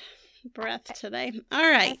lot of breath today. All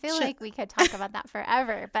right. I feel like we could talk about that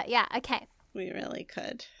forever, but yeah, okay. We really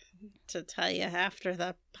could. To tell you after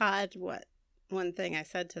the pod what one thing I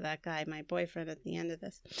said to that guy, my boyfriend, at the end of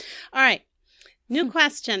this. All right. New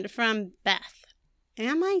question from Beth.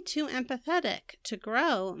 Am I too empathetic to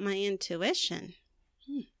grow my intuition?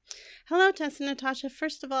 Hello, Tess and Natasha.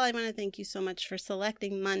 First of all, I want to thank you so much for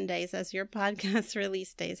selecting Mondays as your podcast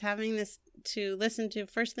release days. Having this to listen to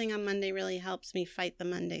first thing on Monday really helps me fight the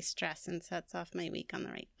Monday stress and sets off my week on the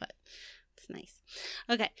right foot. It's nice.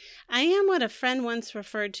 Okay. I am what a friend once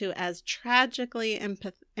referred to as tragically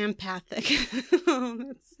empathic. Oh,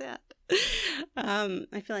 that's sad.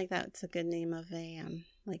 I feel like that's a good name of a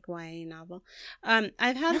like YA novel.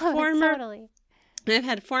 I've had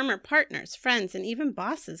former partners, friends, and even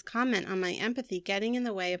bosses comment on my empathy getting in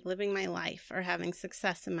the way of living my life or having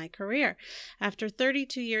success in my career. After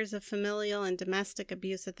 32 years of familial and domestic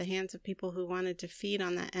abuse at the hands of people who wanted to feed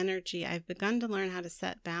on that energy, I've begun to learn how to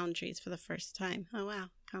set boundaries for the first time. Oh, wow.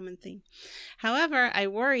 Common theme. However, I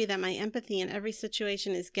worry that my empathy in every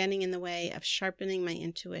situation is getting in the way of sharpening my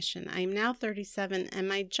intuition. I am now 37 and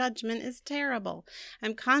my judgment is terrible.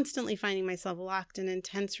 I'm constantly finding myself locked in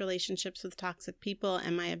intense relationships with toxic people,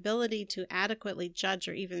 and my ability to adequately judge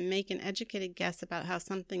or even make an educated guess about how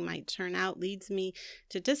something might turn out leads me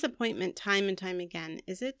to disappointment time and time again.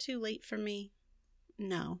 Is it too late for me?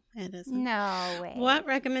 No, it isn't. No way. What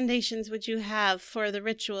recommendations would you have for the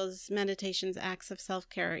rituals, meditations, acts of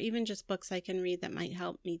self-care, or even just books I can read that might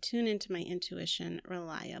help me tune into my intuition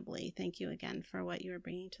reliably? Thank you again for what you are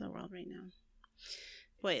bringing to the world right now.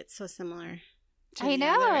 Boy, it's so similar. I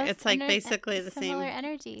know. It's like basically the same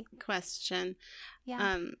energy question.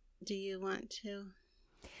 Yeah. Do you want to?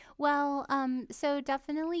 Well, so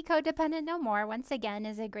definitely Codependent No More, once again,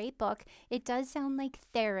 is a great book. It does sound like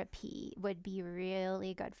therapy would be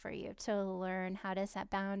really good for you to learn how to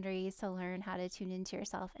set boundaries, to learn how to tune into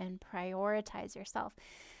yourself and prioritize yourself.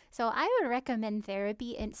 So I would recommend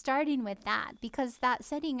therapy and starting with that, because that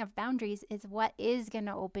setting of boundaries is what is going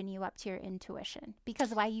to open you up to your intuition.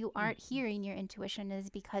 Because why you aren't hearing your intuition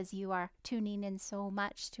is because you are tuning in so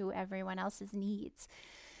much to everyone else's needs.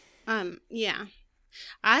 Yeah.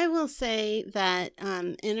 I will say that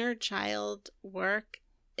inner child work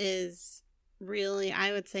is really,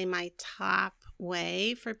 I would say, my top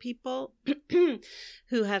way for people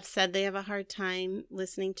who have said they have a hard time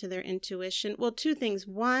listening to their intuition. Well, two things.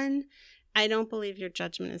 One, I don't believe your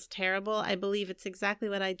judgment is terrible. I believe it's exactly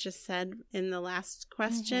what I just said in the last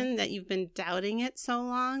question, that you've been doubting it so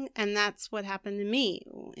long. And that's what happened to me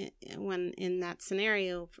when in that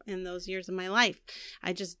scenario in those years of my life.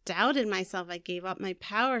 I just doubted myself. I gave up my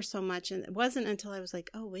power so much. And it wasn't until I was like,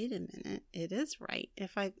 oh, wait a minute. It is right.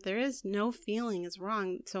 There is no feeling is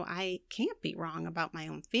wrong. So I can't be wrong about my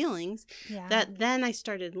own feelings. Yeah. That then I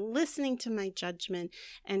started listening to my judgment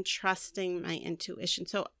and trusting my intuition.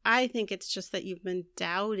 So I think it's just that you've been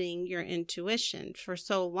doubting your intuition for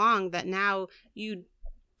so long that now you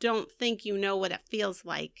don't think you know what it feels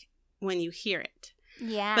like when you hear it.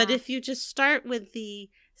 Yeah. But if you just start with the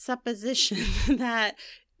supposition that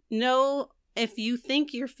if you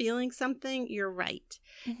think you're feeling something, you're right.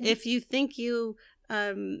 If you think you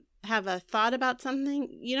have a thought about something,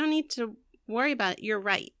 you don't need to worry about it. You're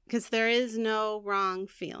right, because there is no wrong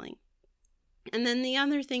feeling. And then the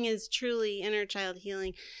other thing is truly inner child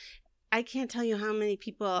healing. I can't tell you how many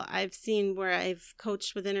people I've seen where I've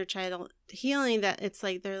coached with inner child healing that it's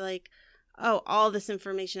like, they're like, oh, all this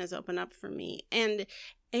information has opened up for me. And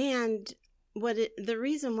the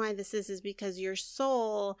reason why this is because your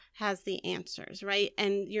soul has the answers, right?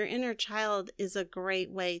 And your inner child is a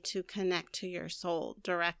great way to connect to your soul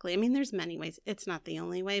directly. I mean, there's many ways. It's not the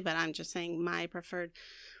only way, but I'm just saying my preferred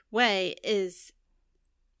way is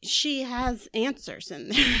she has answers in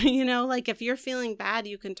there. Like if you're feeling bad,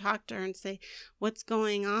 you can talk to her and say, what's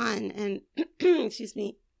going on? And excuse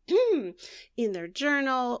me, either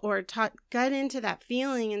journal or gut into that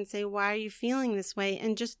feeling and say, why are you feeling this way?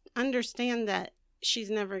 And just understand that she's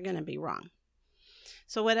never going to be wrong.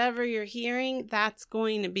 So whatever you're hearing, that's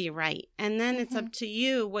going to be right. And then it's up to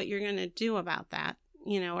you what you're going to do about that.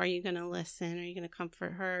 Are you going to listen? Are you going to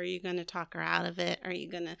comfort her? Are you going to talk her out of it? Are you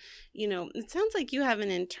going to, it sounds like you have an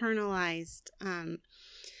internalized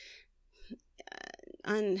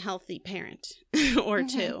unhealthy parent or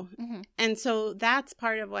two. And so that's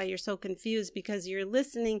part of why you're so confused, because you're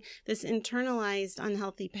listening. This internalized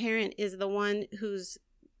unhealthy parent is the one whose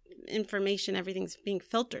information everything's being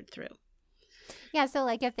filtered through. Yeah, so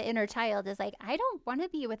like if the inner child is like, I don't want to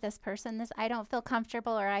be with this person, I don't feel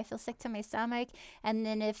comfortable, or I feel sick to my stomach. And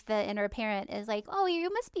then if the inner parent is like, oh,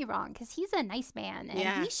 you must be wrong because he's a nice man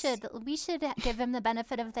and we should give him the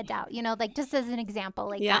benefit of the doubt. Like just as an example,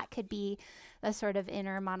 like that could be a sort of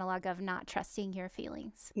inner monologue of not trusting your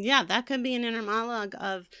feelings. Yeah, that could be an inner monologue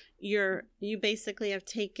of you basically have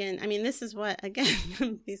taken, this is what,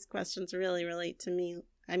 again, these questions really relate to me.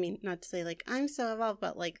 Not to say like I'm so evolved,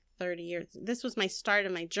 but like 30 years. This was my start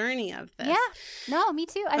of my journey of this. Yeah. No, me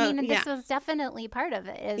too. This was definitely part of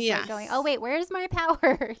it. Is like going, oh, wait, where's my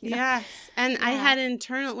power? Yes. And I had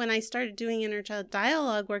when I started doing inner child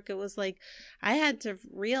dialogue work, it was like I had to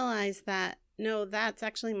realize that, no, that's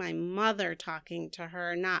actually my mother talking to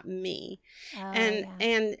her, not me.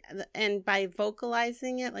 And by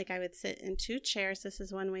vocalizing it, like I would sit in two chairs. This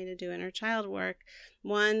is one way to do inner child work.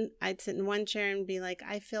 I'd sit in one chair and be like,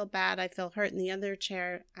 I feel bad, I feel hurt. In the other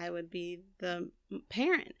chair, I would be the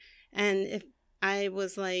parent. And if I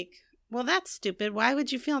was like, well, that's stupid. Why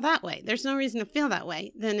would you feel that way? There's no reason to feel that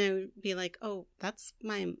way. Then it would be like, oh, that's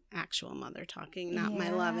my actual mother talking, not my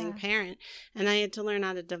loving parent. And I had to learn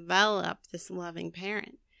how to develop this loving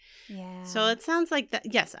parent. Yeah. So it sounds like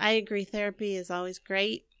that. Yes, I agree. Therapy is always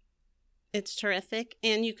great. It's terrific.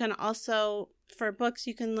 And you can also, for books,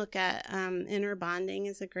 you can look at Inner Bonding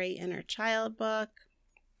is a great inner child book.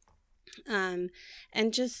 And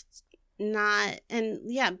just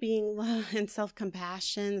being love and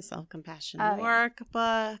self-compassion, the self-compassion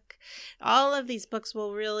workbook. All of these books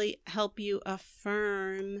will really help you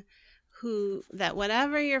affirm that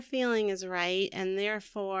whatever you're feeling is right, and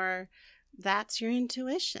therefore that's your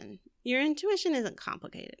intuition. Your intuition isn't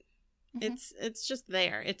complicated. It's just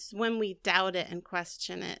there. It's when we doubt it and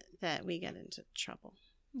question it that we get into trouble.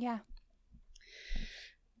 Yeah.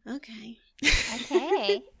 Okay.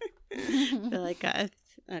 I feel like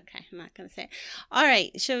okay, I'm not going to say it. All right,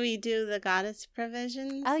 shall we do the goddess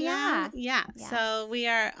provisions? Oh, yeah. Yeah. Yes. So we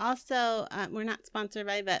are also, we're not sponsored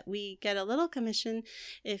by, but we get a little commission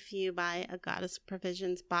if you buy a goddess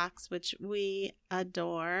provisions box, which we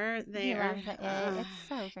adore. They love it. It's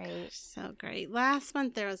so great. Gosh, so great. Last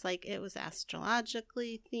month there was it was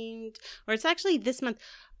astrologically themed, or it's actually this month.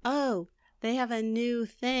 Oh, they have a new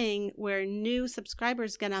thing where new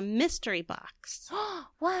subscribers get a mystery box.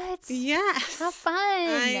 What? Yes. How fun.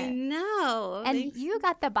 I know. And you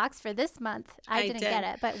got the box for this month. I didn't get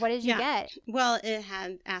it. But what did you get? Well, it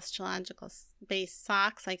had astrological-based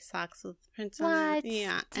socks, like socks with prints on them. What?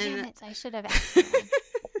 Yeah. Damn it. I should have asked you.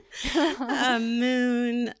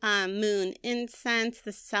 Moon incense,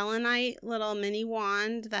 the selenite little mini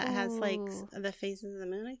wand that has like Ooh. the phases of the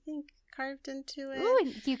moon, I think, carved into it. Ooh,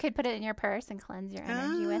 and you could put it in your purse and cleanse your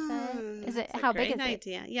energy with it. Is it That's how a big is great it?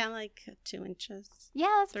 idea. Yeah, like 2 inches. Yeah,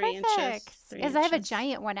 that's 3 perfect. inches. 3 Because I have a inches.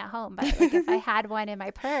 giant one at home, but like if I had one in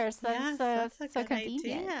my purse, Yes, that's that's a so good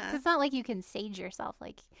convenient. idea. It's not like you can sage yourself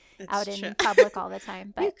like It's out true. in public all the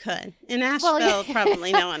time, You but could. In Asheville,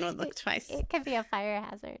 probably no one would look twice. it could be a fire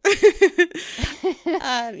hazard.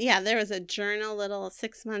 Yeah, there was a journal, little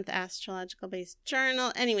 6-month astrological based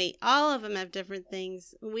journal. Anyway, all of them have different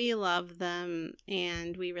things. We love them,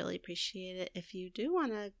 and we really appreciate it. If you do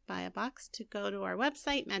want to buy a box, to go to our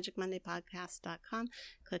website, magicmondaypodcast.com,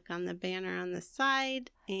 click on the banner on the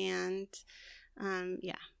side, and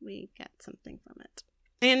yeah, we get something from it.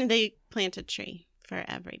 And they plant a tree for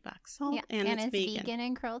every box sold, Yeah, and it's vegan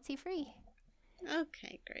and cruelty free.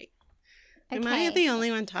 Okay, great. Okay. Am I the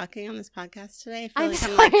only one talking on this podcast today? I I'm feel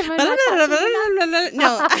sorry, like am I not talking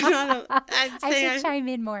no, I'm not. I should chime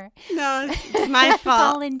in more. No, it's my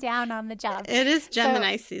fault. Falling down on the job. It is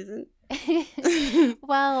Gemini season.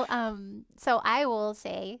 Well, so I will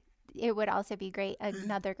say it would also be great.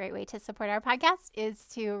 Another great way to support our podcast is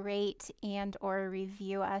to rate and or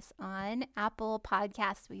review us on Apple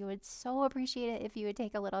Podcasts. We would so appreciate it if you would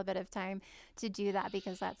take a little bit of time to do that,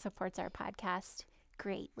 because that supports our podcast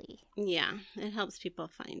greatly. Yeah, it helps people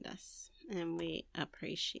find us, and we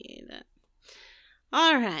appreciate it.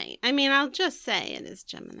 All right. I mean, I'll just say it is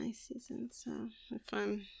Gemini season. So if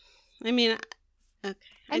okay. I mean, that's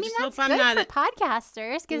good for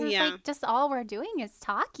podcasters, because it's like just all we're doing is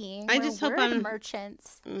talking. I just hope I'm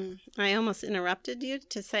merchants. I almost interrupted you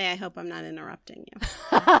to say I hope I'm not interrupting you.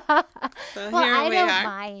 So well, here I we don't are.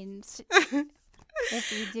 mind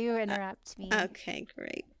if you do interrupt me. Okay,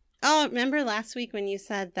 great. Oh, remember last week when you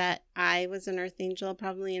said that I was an earth angel,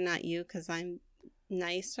 probably not you, because I'm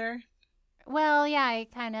nicer? Well, yeah, I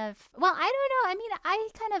don't know. I mean, I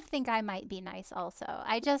kind of think I might be nice also.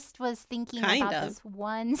 I just was thinking about this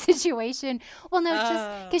one situation. Well, no,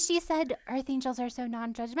 just because she said earth angels are so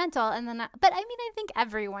non-judgmental. And then, but I mean, I think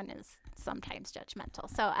everyone is sometimes judgmental.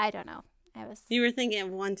 So I don't know. You were thinking of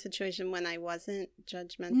one situation when I wasn't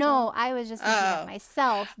judgmental? No, I was just thinking of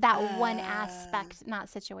myself, that one aspect, not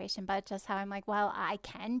situation, but just how I'm like, well, I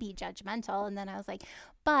can be judgmental. And then I was like,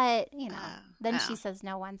 but, then she says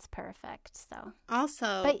no one's perfect. So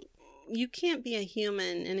also, but you can't be a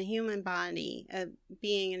human in a human body,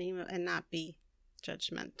 being in a human, and not be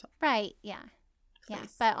judgmental. Right. Yeah. Please. Yeah,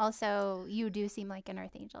 but also you do seem like an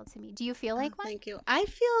earth angel to me. Do you feel like one? Thank you. I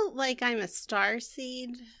feel like I'm a starseed.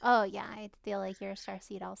 Oh, yeah. I feel like you're a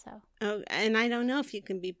starseed also. Oh, and I don't know if you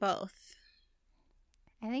can be both.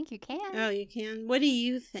 I think you can. Oh, you can? What do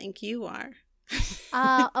you think you are?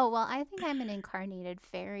 Well, I think I'm an incarnated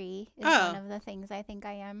fairy is one of the things I think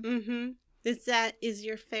I am. Mm-hmm. Is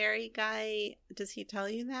your fairy guy, does he tell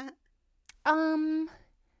you that? No.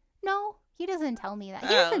 He doesn't tell me that. He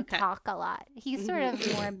doesn't talk a lot. He sort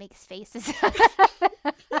of more makes faces. Oh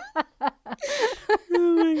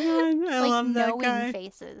my God. I love that guy. Knowing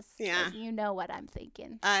faces. Yeah. Like, you know what I'm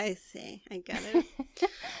thinking. I see. I get it.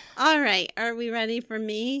 All right. Are we ready for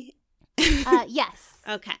me? Yes.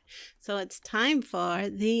 Okay. So it's time for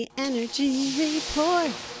the energy report.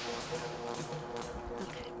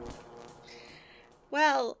 Okay.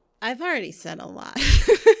 Well, I've already said a lot.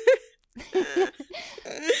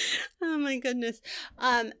 Oh my goodness.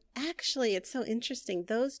 Actually, it's so interesting.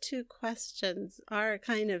 Those two questions are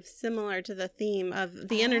kind of similar to the theme of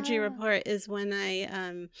the energy report, is when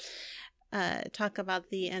I talk about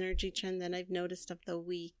the energy trend that I've noticed of the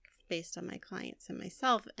week based on my clients and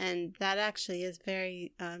myself. And that actually is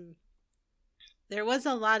very, there was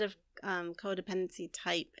a lot of codependency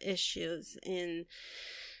type issues in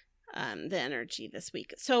the energy this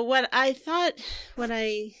week. So what I felt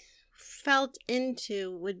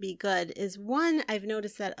into would be good is, one, I've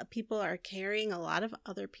noticed that people are carrying a lot of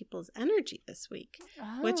other people's energy this week,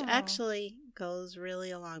 which actually goes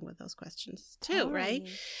really along with those questions too, right?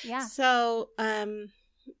 Yeah. So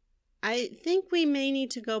I think we may need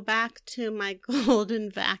to go back to my golden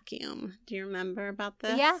vacuum. Do you remember about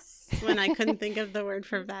this? Yes. When I couldn't think of the word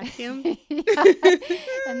for vacuum.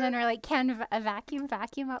 And then we're like, can a vacuum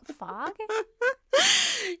up fog?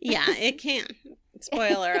 Yeah, it can.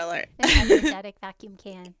 Spoiler alert. An energetic vacuum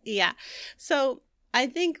can. Yeah. So I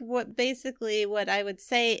think what I would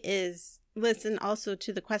say is, listen also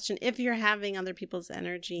to the question, if you're having other people's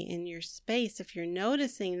energy in your space, if you're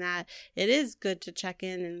noticing that, it is good to check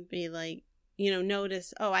in and be like,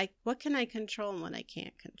 notice, what can I control and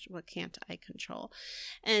what can't I control?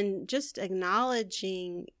 And just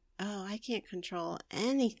acknowledging oh, I can't control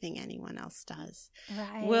anything anyone else does,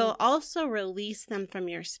 Right. will also release them from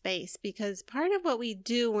your space. Because part of what we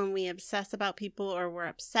do when we obsess about people or we're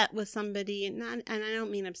upset with somebody, and I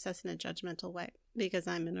don't mean obsess in a judgmental way because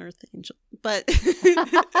I'm an earth angel, but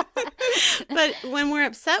but when we're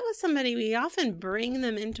upset with somebody, we often bring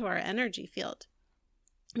them into our energy field.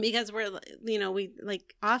 Because we're, we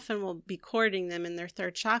like often will be courting them in their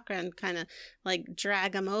third chakra and kind of like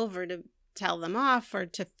drag them over to tell them off, or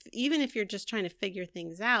to, even if you're just trying to figure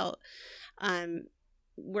things out,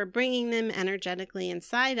 we're bringing them energetically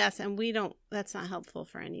inside us, and that's not helpful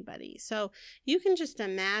for anybody. So you can just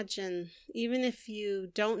imagine, even if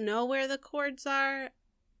you don't know where the cords are,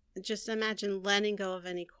 just imagine letting go of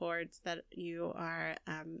any cords that you are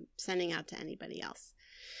sending out to anybody else.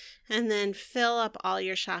 And then fill up all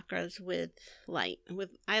your chakras with light.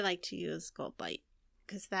 I like to use gold light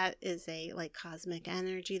because that is a like cosmic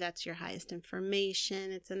energy. That's your highest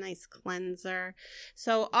information. It's a nice cleanser.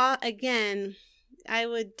 So again, I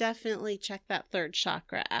would definitely check that third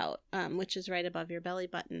chakra out, which is right above your belly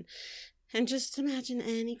button. And just imagine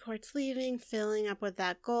any cords leaving, filling up with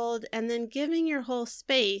that gold, and then giving your whole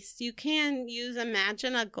space. You can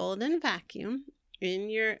imagine a golden vacuum.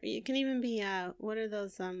 You can even be, what are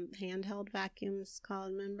those handheld vacuums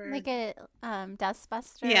called, remember? Like a dust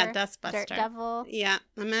buster. Yeah, dust buster. Dirt devil. Yeah,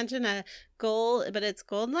 imagine a gold, but it's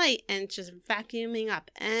gold light, and just vacuuming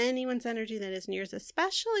up anyone's energy that isn't yours.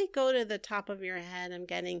 Especially go to the top of your head. I'm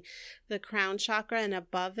getting the crown chakra and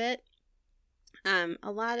above it.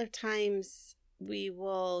 A lot of times we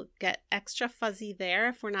will get extra fuzzy there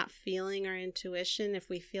if we're not feeling our intuition, if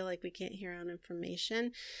we feel like we can't hear our own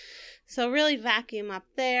information. So really vacuum up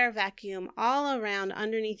there, vacuum all around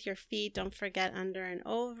underneath your feet. Don't forget under and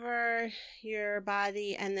over your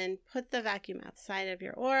body, and then put the vacuum outside of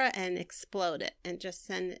your aura and explode it, and just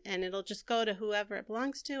and it'll just go to whoever it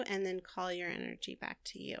belongs to, and then call your energy back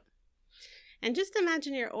to you. And just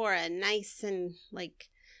imagine your aura nice and like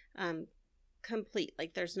complete,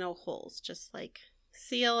 like there's no holes. Just like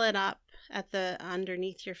seal it up at the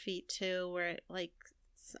underneath your feet too, where it like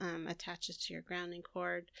attaches to your grounding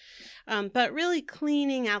cord, but really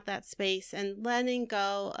cleaning out that space and letting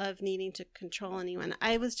go of needing to control anyone.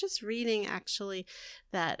 I was just reading actually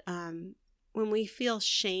that when we feel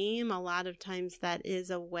shame, a lot of times that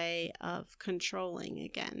is a way of controlling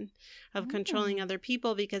again, of controlling other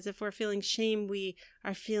people, because if we're feeling shame, we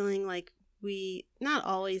are feeling like not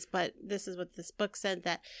always, but this is what this book said,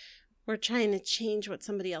 that we're trying to change what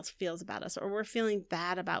somebody else feels about us, or we're feeling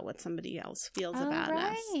bad about what somebody else feels about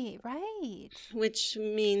us. Right. Which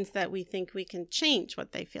means that we think we can change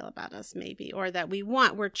what they feel about us, maybe, or that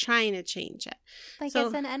we're trying to change it. Like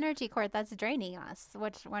it's an energy cord that's draining us,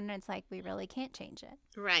 when it's like we really can't change it.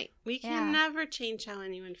 Right. We can never change how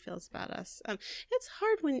anyone feels about us. It's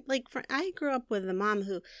hard when, I grew up with a mom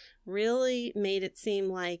who really made it seem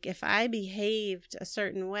like if I behaved a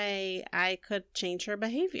certain way, I could change her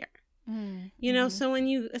behavior. So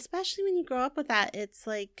especially when you grow up with that, it's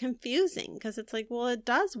like confusing, because it's like, well, it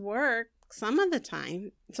does work some of the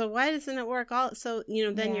time, so why doesn't it work all? So,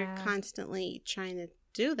 then you're constantly trying to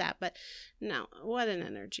do that. But no, what an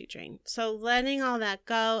energy drain. So letting all that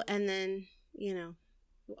go, and then,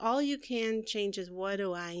 all you can change is, what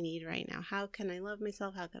do I need right now? How can I love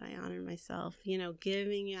myself? How can I honor myself?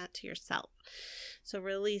 Giving that to yourself. So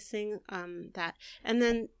releasing that,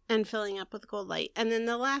 and filling up with gold light. And then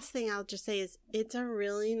the last thing I'll just say is, it's a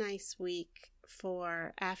really nice week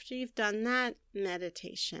for, after you've done that,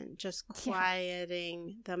 meditation, just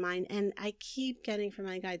quieting the mind. And I keep getting from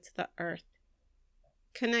my guides the earth,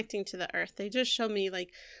 connecting to the earth. They just show me,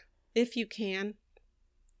 like, if you can,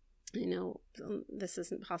 this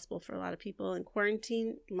isn't possible for a lot of people in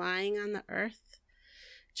quarantine, lying on the earth,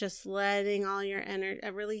 just letting all your energy,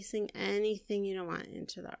 releasing anything you don't want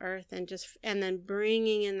into the earth, and then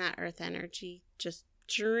bringing in that earth energy, just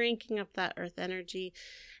drinking up that earth energy.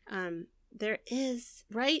 There is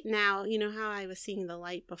right now, how I was seeing the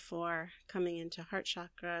light before coming into heart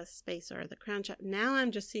chakra space, or the crown chakra. Now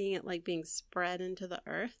I'm just seeing it like being spread into the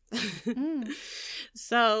earth.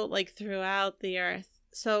 So like throughout the earth.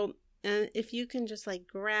 So if you can just like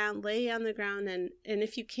lay on the ground, and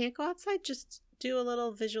if you can't go outside, just do a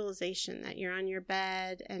little visualization that you're on your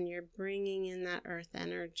bed and you're bringing in that earth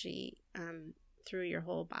energy through your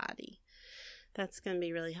whole body. That's going to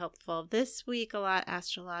be really helpful. This week, a lot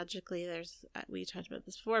astrologically, we talked about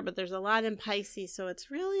this before, but there's a lot in Pisces, so it's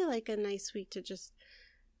really like a nice week to just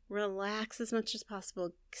relax as much as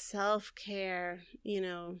possible, self-care,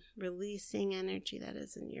 releasing energy that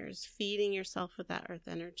isn't yours, feeding yourself with that earth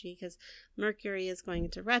energy, because Mercury is going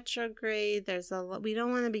into retrograde. There's a lot, we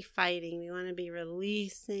don't want to be fighting. We want to be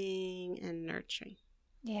releasing and nurturing.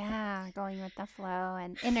 Yeah, going with the flow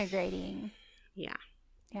and integrating. Yeah.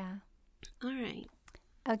 All right.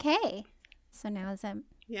 Okay. So now is it?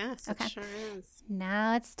 Yes, okay. It sure is.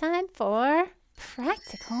 Now it's time for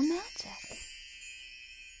practical magic.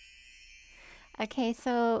 Okay,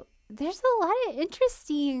 so there's a lot of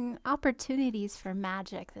interesting opportunities for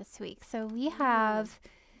magic this week. So we have,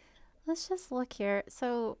 let's just look here.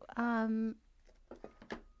 So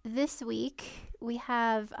this week we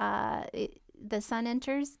have the sun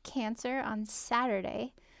enters Cancer on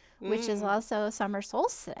Saturday, which is also summer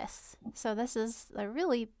solstice. So this is a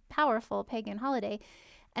really powerful pagan holiday.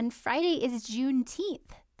 And Friday is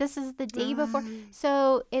Juneteenth. This is the day before.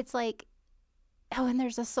 So it's like, and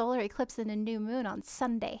there's a solar eclipse and a new moon on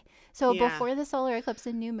Sunday. So before the solar eclipse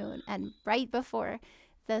and new moon, and right before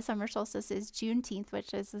the summer solstice is Juneteenth,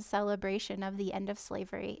 which is a celebration of the end of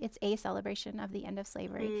slavery. It's a celebration of the end of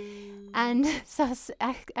slavery. And so it's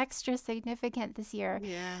extra significant this year.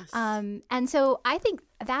 Yes. And so I think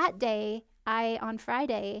that day, on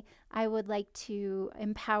Friday, I would like to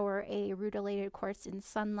empower a rutilated quartz in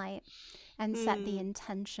sunlight and set the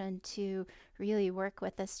intention to really work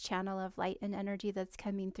with this channel of light and energy that's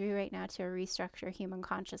coming through right now to restructure human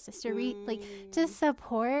consciousness, to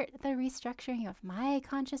support the restructuring of my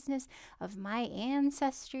consciousness, of my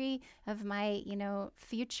ancestry, of my,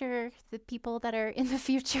 future, the people that are in the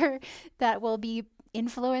future that will be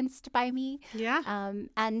influenced by me. Yeah.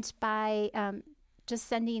 And by just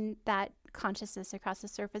sending that consciousness across the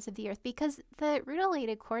surface of the earth, because the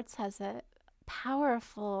rutilated quartz has a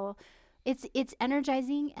powerful, it's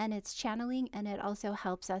energizing and it's channeling, and it also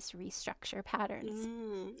helps us restructure patterns.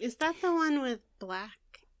 Is that the one with black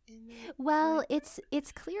in it? Well, it's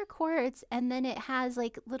clear quartz, and then it has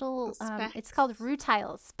like little it's called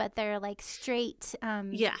rutiles, but they're like straight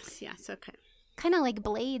yes, okay. Kind of like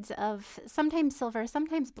blades of sometimes silver,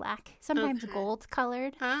 sometimes black, sometimes gold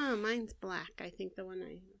colored. Oh, mine's black. I think the one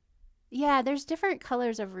I... Yeah, there's different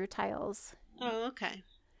colors of rutiles. Oh, okay.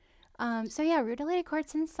 So yeah, rutilated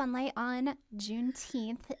quartz in sunlight on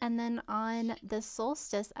Juneteenth. And then on the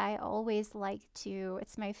solstice, I always like to,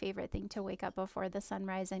 it's my favorite thing to wake up before the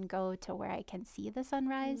sunrise and go to where I can see the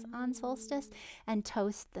sunrise on solstice and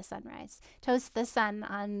toast the sunrise. Toast the sun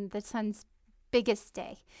on the sun's biggest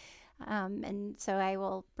day. And so I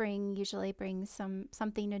will usually bring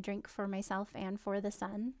something to drink for myself and for the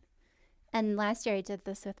sun. And last year I did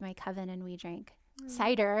this with my coven, and we drank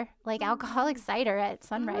cider, like alcoholic cider at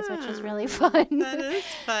sunrise, which was really fun. That is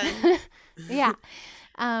fun. Yeah.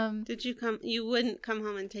 You wouldn't come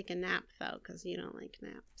home and take a nap, though, because you don't like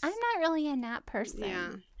naps. I'm not really a nap person.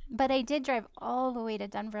 Yeah. But I did drive all the way to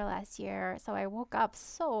Denver last year, so I woke up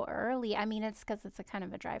so early. I mean, it's because it's a kind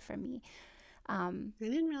of a drive for me. I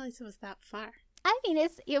didn't realize it was that far. I mean,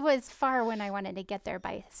 it was far when I wanted to get there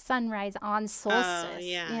by sunrise on solstice. Oh,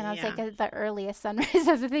 yeah, it's like the earliest sunrise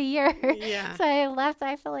of the year. Yeah. So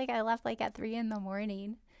I feel like I left like at 3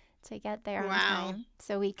 a.m. to get there on time.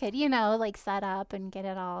 So we could, like set up and get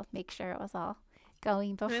it all, make sure it was all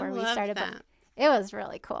going before we started. That. But it was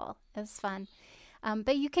really cool. It was fun.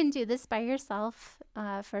 But you can do this by yourself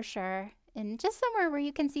for sure. And just somewhere where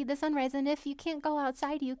you can see the sunrise. And if you can't go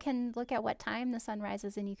outside, you can look at what time the sun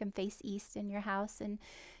rises, and you can face east in your house, and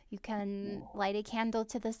you can light a candle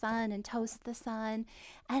to the sun and toast the sun.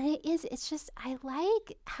 And it's just, I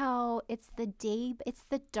like how it's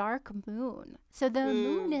the dark moon. So the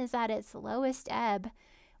moon is at its lowest ebb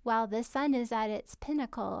while the sun is at its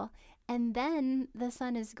pinnacle. And then the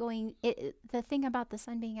sun is the thing about the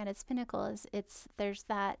sun being at its pinnacle is there's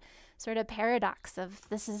that sort of paradox of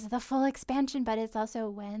this is the full expansion, but it's also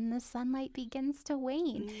when the sunlight begins to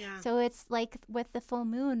wane. Yeah. So it's like with the full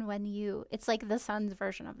moon, it's like the sun's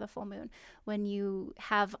version of the full moon. When you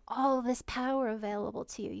have all this power available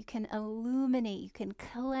to you, you can illuminate, you can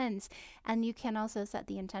cleanse, and you can also set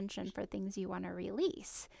the intention for things you want to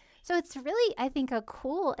release. So it's really, I think, a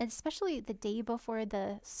cool, especially the day before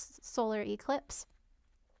the solar eclipse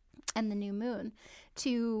and the new moon,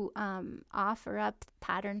 to offer up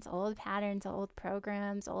old patterns, old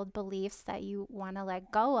programs, old beliefs that you want to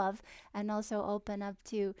let go of, and also open up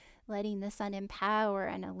to letting the sun empower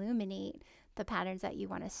and illuminate the patterns that you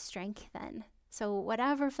want to strengthen. So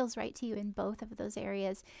whatever feels right to you in both of those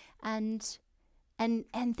areas, and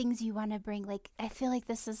things you want to bring. Like, I feel like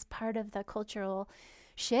this is part of the cultural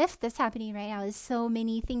shift that's happening right now, is so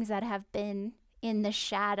many things that have been in the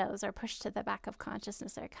shadows or pushed to the back of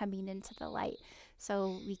consciousness are coming into the light.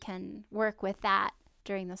 So we can work with that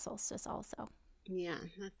during the solstice also. Yeah,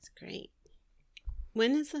 that's great.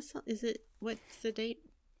 When is this? What's the date?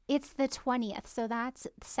 It's the 20th, so that's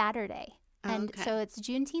Saturday. And so it's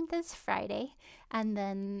Juneteenth is Friday, and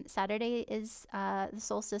then Saturday is the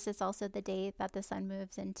solstice. It's also the day that the sun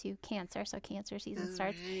moves into Cancer, so Cancer season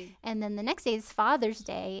starts. Right. And then the next day is Father's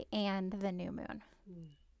Day and the new moon.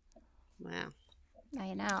 Wow.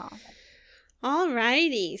 I know. All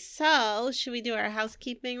righty. So, should we do our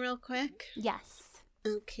housekeeping real quick? Yes.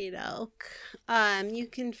 Okie doke. You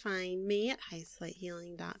can find me at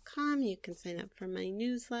highslighthealing.com. You can sign up for my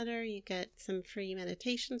newsletter. You get some free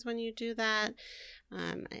meditations when you do that.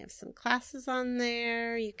 I have some classes on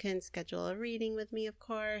there. You can schedule a reading with me, of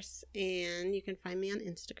course. And you can find me on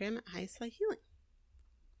Instagram at highslighthealing.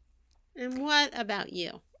 And what about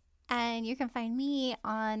you? And you can find me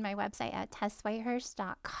on my website at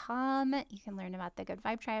tesswhitehurst.com. You can learn about the Good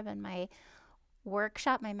Vibe Tribe and my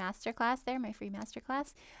workshop, my masterclass there, my free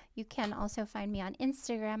masterclass. You can also find me on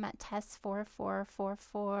Instagram at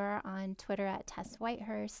Tess4444, on Twitter at Tess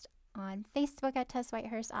Whitehurst, on Facebook at Tess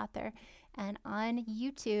Whitehurst Author, and on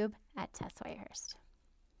YouTube at Tess Whitehurst.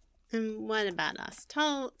 And what about us?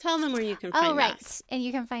 Tell them where you can find us. And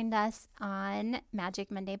you can find us on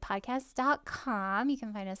magicmondaypodcast.com. You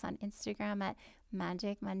can find us on Instagram at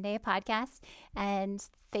Magic Monday Podcast and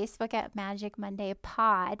Facebook at Magic Monday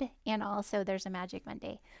Pod. And also there's a Magic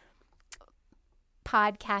Monday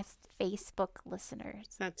Podcast Facebook listeners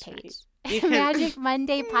That's page. Right. Magic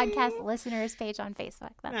Monday Podcast listeners page on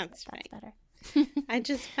Facebook. That's right. Better. I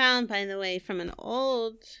just found, by the way, from an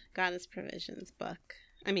old Goddess Provisions book.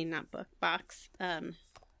 I mean, not book, box.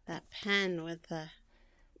 That pen with the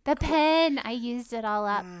pen. I used it all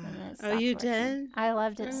up. Oh, you did? I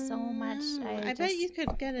loved it so much. I bet you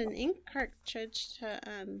could get an ink cartridge to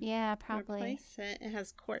probably replace it. It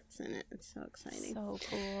has quartz in it. It's so exciting. So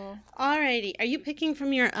cool. Alrighty. Are you picking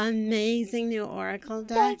from your amazing new Oracle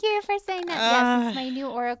deck? Thank you for saying that. Yes, it's my new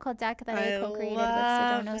Oracle deck that I co-created with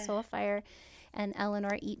Sedona Soulfire and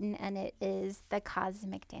Eleanor Eaton, and it is the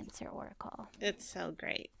Cosmic Dancer Oracle. It's so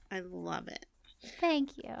great. I love it.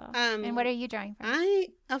 Thank you. And what are you drawing from?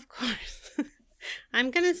 Of course, I'm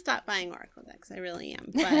going to stop buying Oracle decks. I really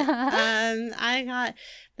am. But I got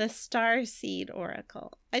the Starseed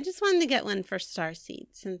Oracle. I just wanted to get one for Starseed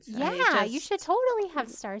since you should totally have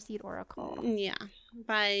Starseed Oracle. Yeah,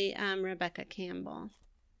 by Rebecca Campbell.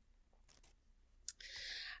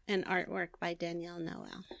 And artwork by Danielle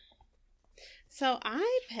Noel. So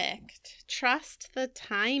I picked Trust the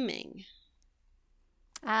Timing.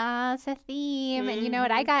 It's a theme. And you know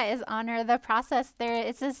what I got is Honor the Process.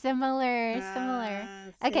 It's a similar.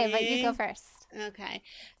 Okay, but you go first. Okay.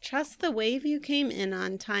 Trust the wave you came in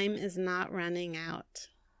on. Time is not running out.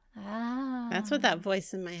 That's what that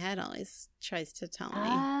voice in my head always tries to tell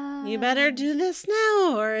me. You better do this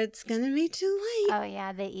now or it's going to be too late. Oh,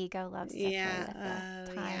 yeah. The ego loves to play with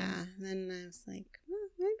the time. Yeah. Then I was like,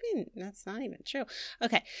 maybe that's not even true.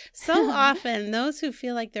 Okay. So often, those who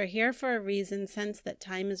feel like they're here for a reason sense that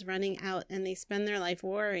time is running out and they spend their life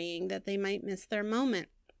worrying that they might miss their moment.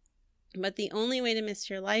 But the only way to miss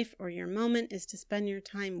your life or your moment is to spend your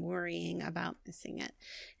time worrying about missing it.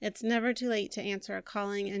 It's never too late to answer a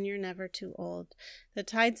calling, and you're never too old. The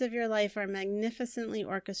tides of your life are magnificently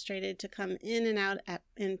orchestrated to come in and out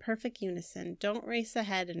in perfect unison. Don't race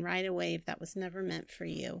ahead and ride a wave that was never meant for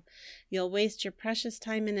you. You'll waste your precious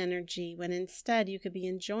time and energy when instead you could be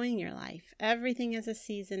enjoying your life. Everything has a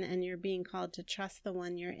season, and you're being called to trust the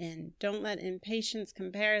one you're in. Don't let impatience,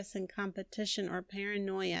 comparison, competition, or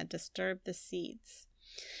paranoia disturb the seeds.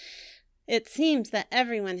 It seems that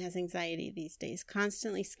everyone has anxiety these days,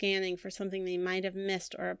 constantly scanning for something they might have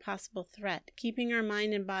missed or a possible threat. Keeping our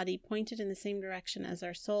mind and body pointed in the same direction as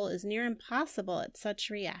our soul is near impossible at such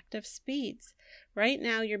reactive speeds. Right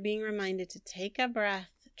now, you're being reminded to take a breath,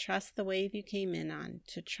 trust the wave you came in on,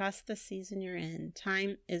 to trust the season you're in.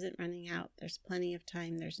 Time isn't running out. There's plenty of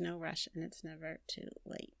time. There's no rush, and it's never too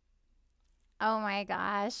late. Oh my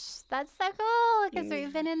gosh, that's so cool because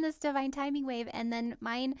we've been in this divine timing wave. And then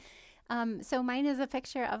mine is a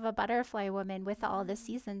picture of a butterfly woman with all the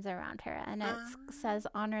seasons around her, and it says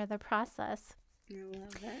honor the process. I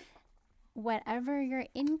love it. Whatever your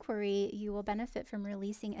inquiry, you will benefit from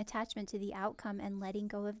releasing attachment to the outcome and letting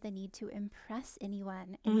go of the need to impress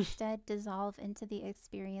anyone. Instead, dissolve into the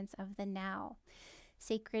experience of the now.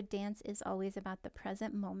 Sacred dance is always about the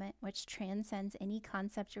present moment, which transcends any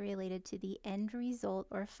concept related to the end result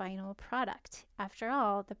or final product. After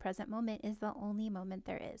all, the present moment is the only moment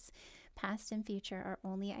there is. Past and future are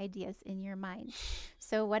only ideas in your mind.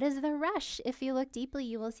 So what is the rush? If you look deeply,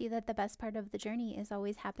 you will see that the best part of the journey is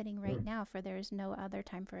always happening right now, for there is no other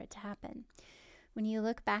time for it to happen. When you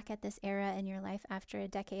look back at this era in your life after a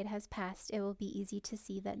decade has passed, it will be easy to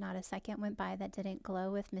see that not a second went by that didn't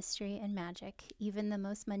glow with mystery and magic, even the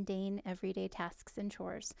most mundane, everyday tasks and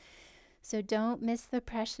chores. So don't miss the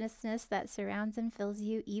preciousness that surrounds and fills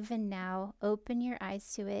you even now. Open your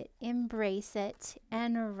eyes to it, embrace it,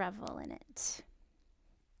 and revel in it.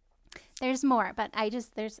 There's more, but I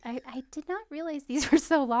did not realize these were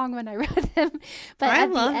so long when I read them. But I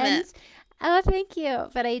at love the end, it. Oh, thank you.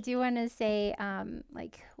 But I do want to say,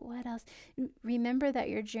 what else? Remember that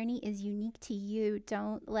your journey is unique to you.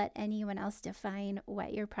 Don't let anyone else define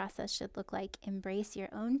what your process should look like. Embrace your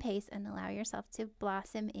own pace and allow yourself to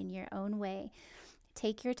blossom in your own way.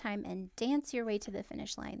 Take your time and dance your way to the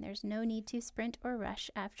finish line. There's no need to sprint or rush.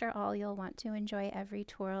 After all, you'll want to enjoy every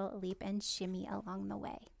twirl, leap, and shimmy along the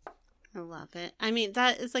way. I love it. I mean,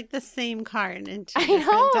 that is like the same card in two I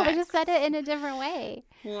different know. decks. I just said it in a different way.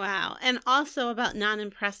 Wow. And also about not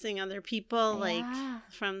impressing other people, like Yeah.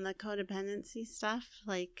 from the codependency stuff.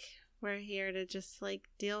 Like, we're here to just like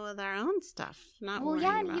deal with our own stuff, not Well, worry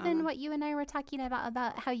yeah, and about even them. what you and I were talking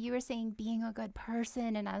about how you were saying being a good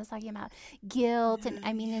person, and I was talking about guilt, and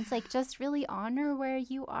I mean, it's like just really honor where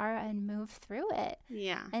you are and move through it,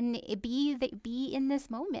 Yeah. and be in this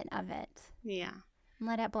moment of it, Yeah. and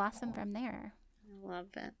let it blossom from there. I love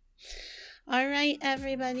it. All right,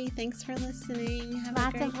 everybody. Thanks for listening. Have a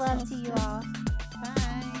Lots great of love to you solstice. all. Bye.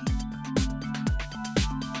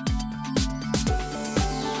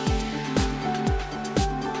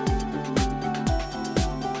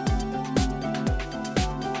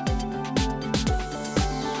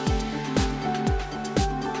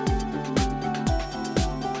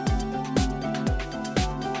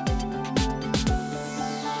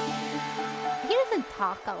 He doesn't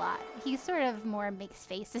talk a lot. He sort of more makes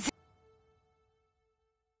faces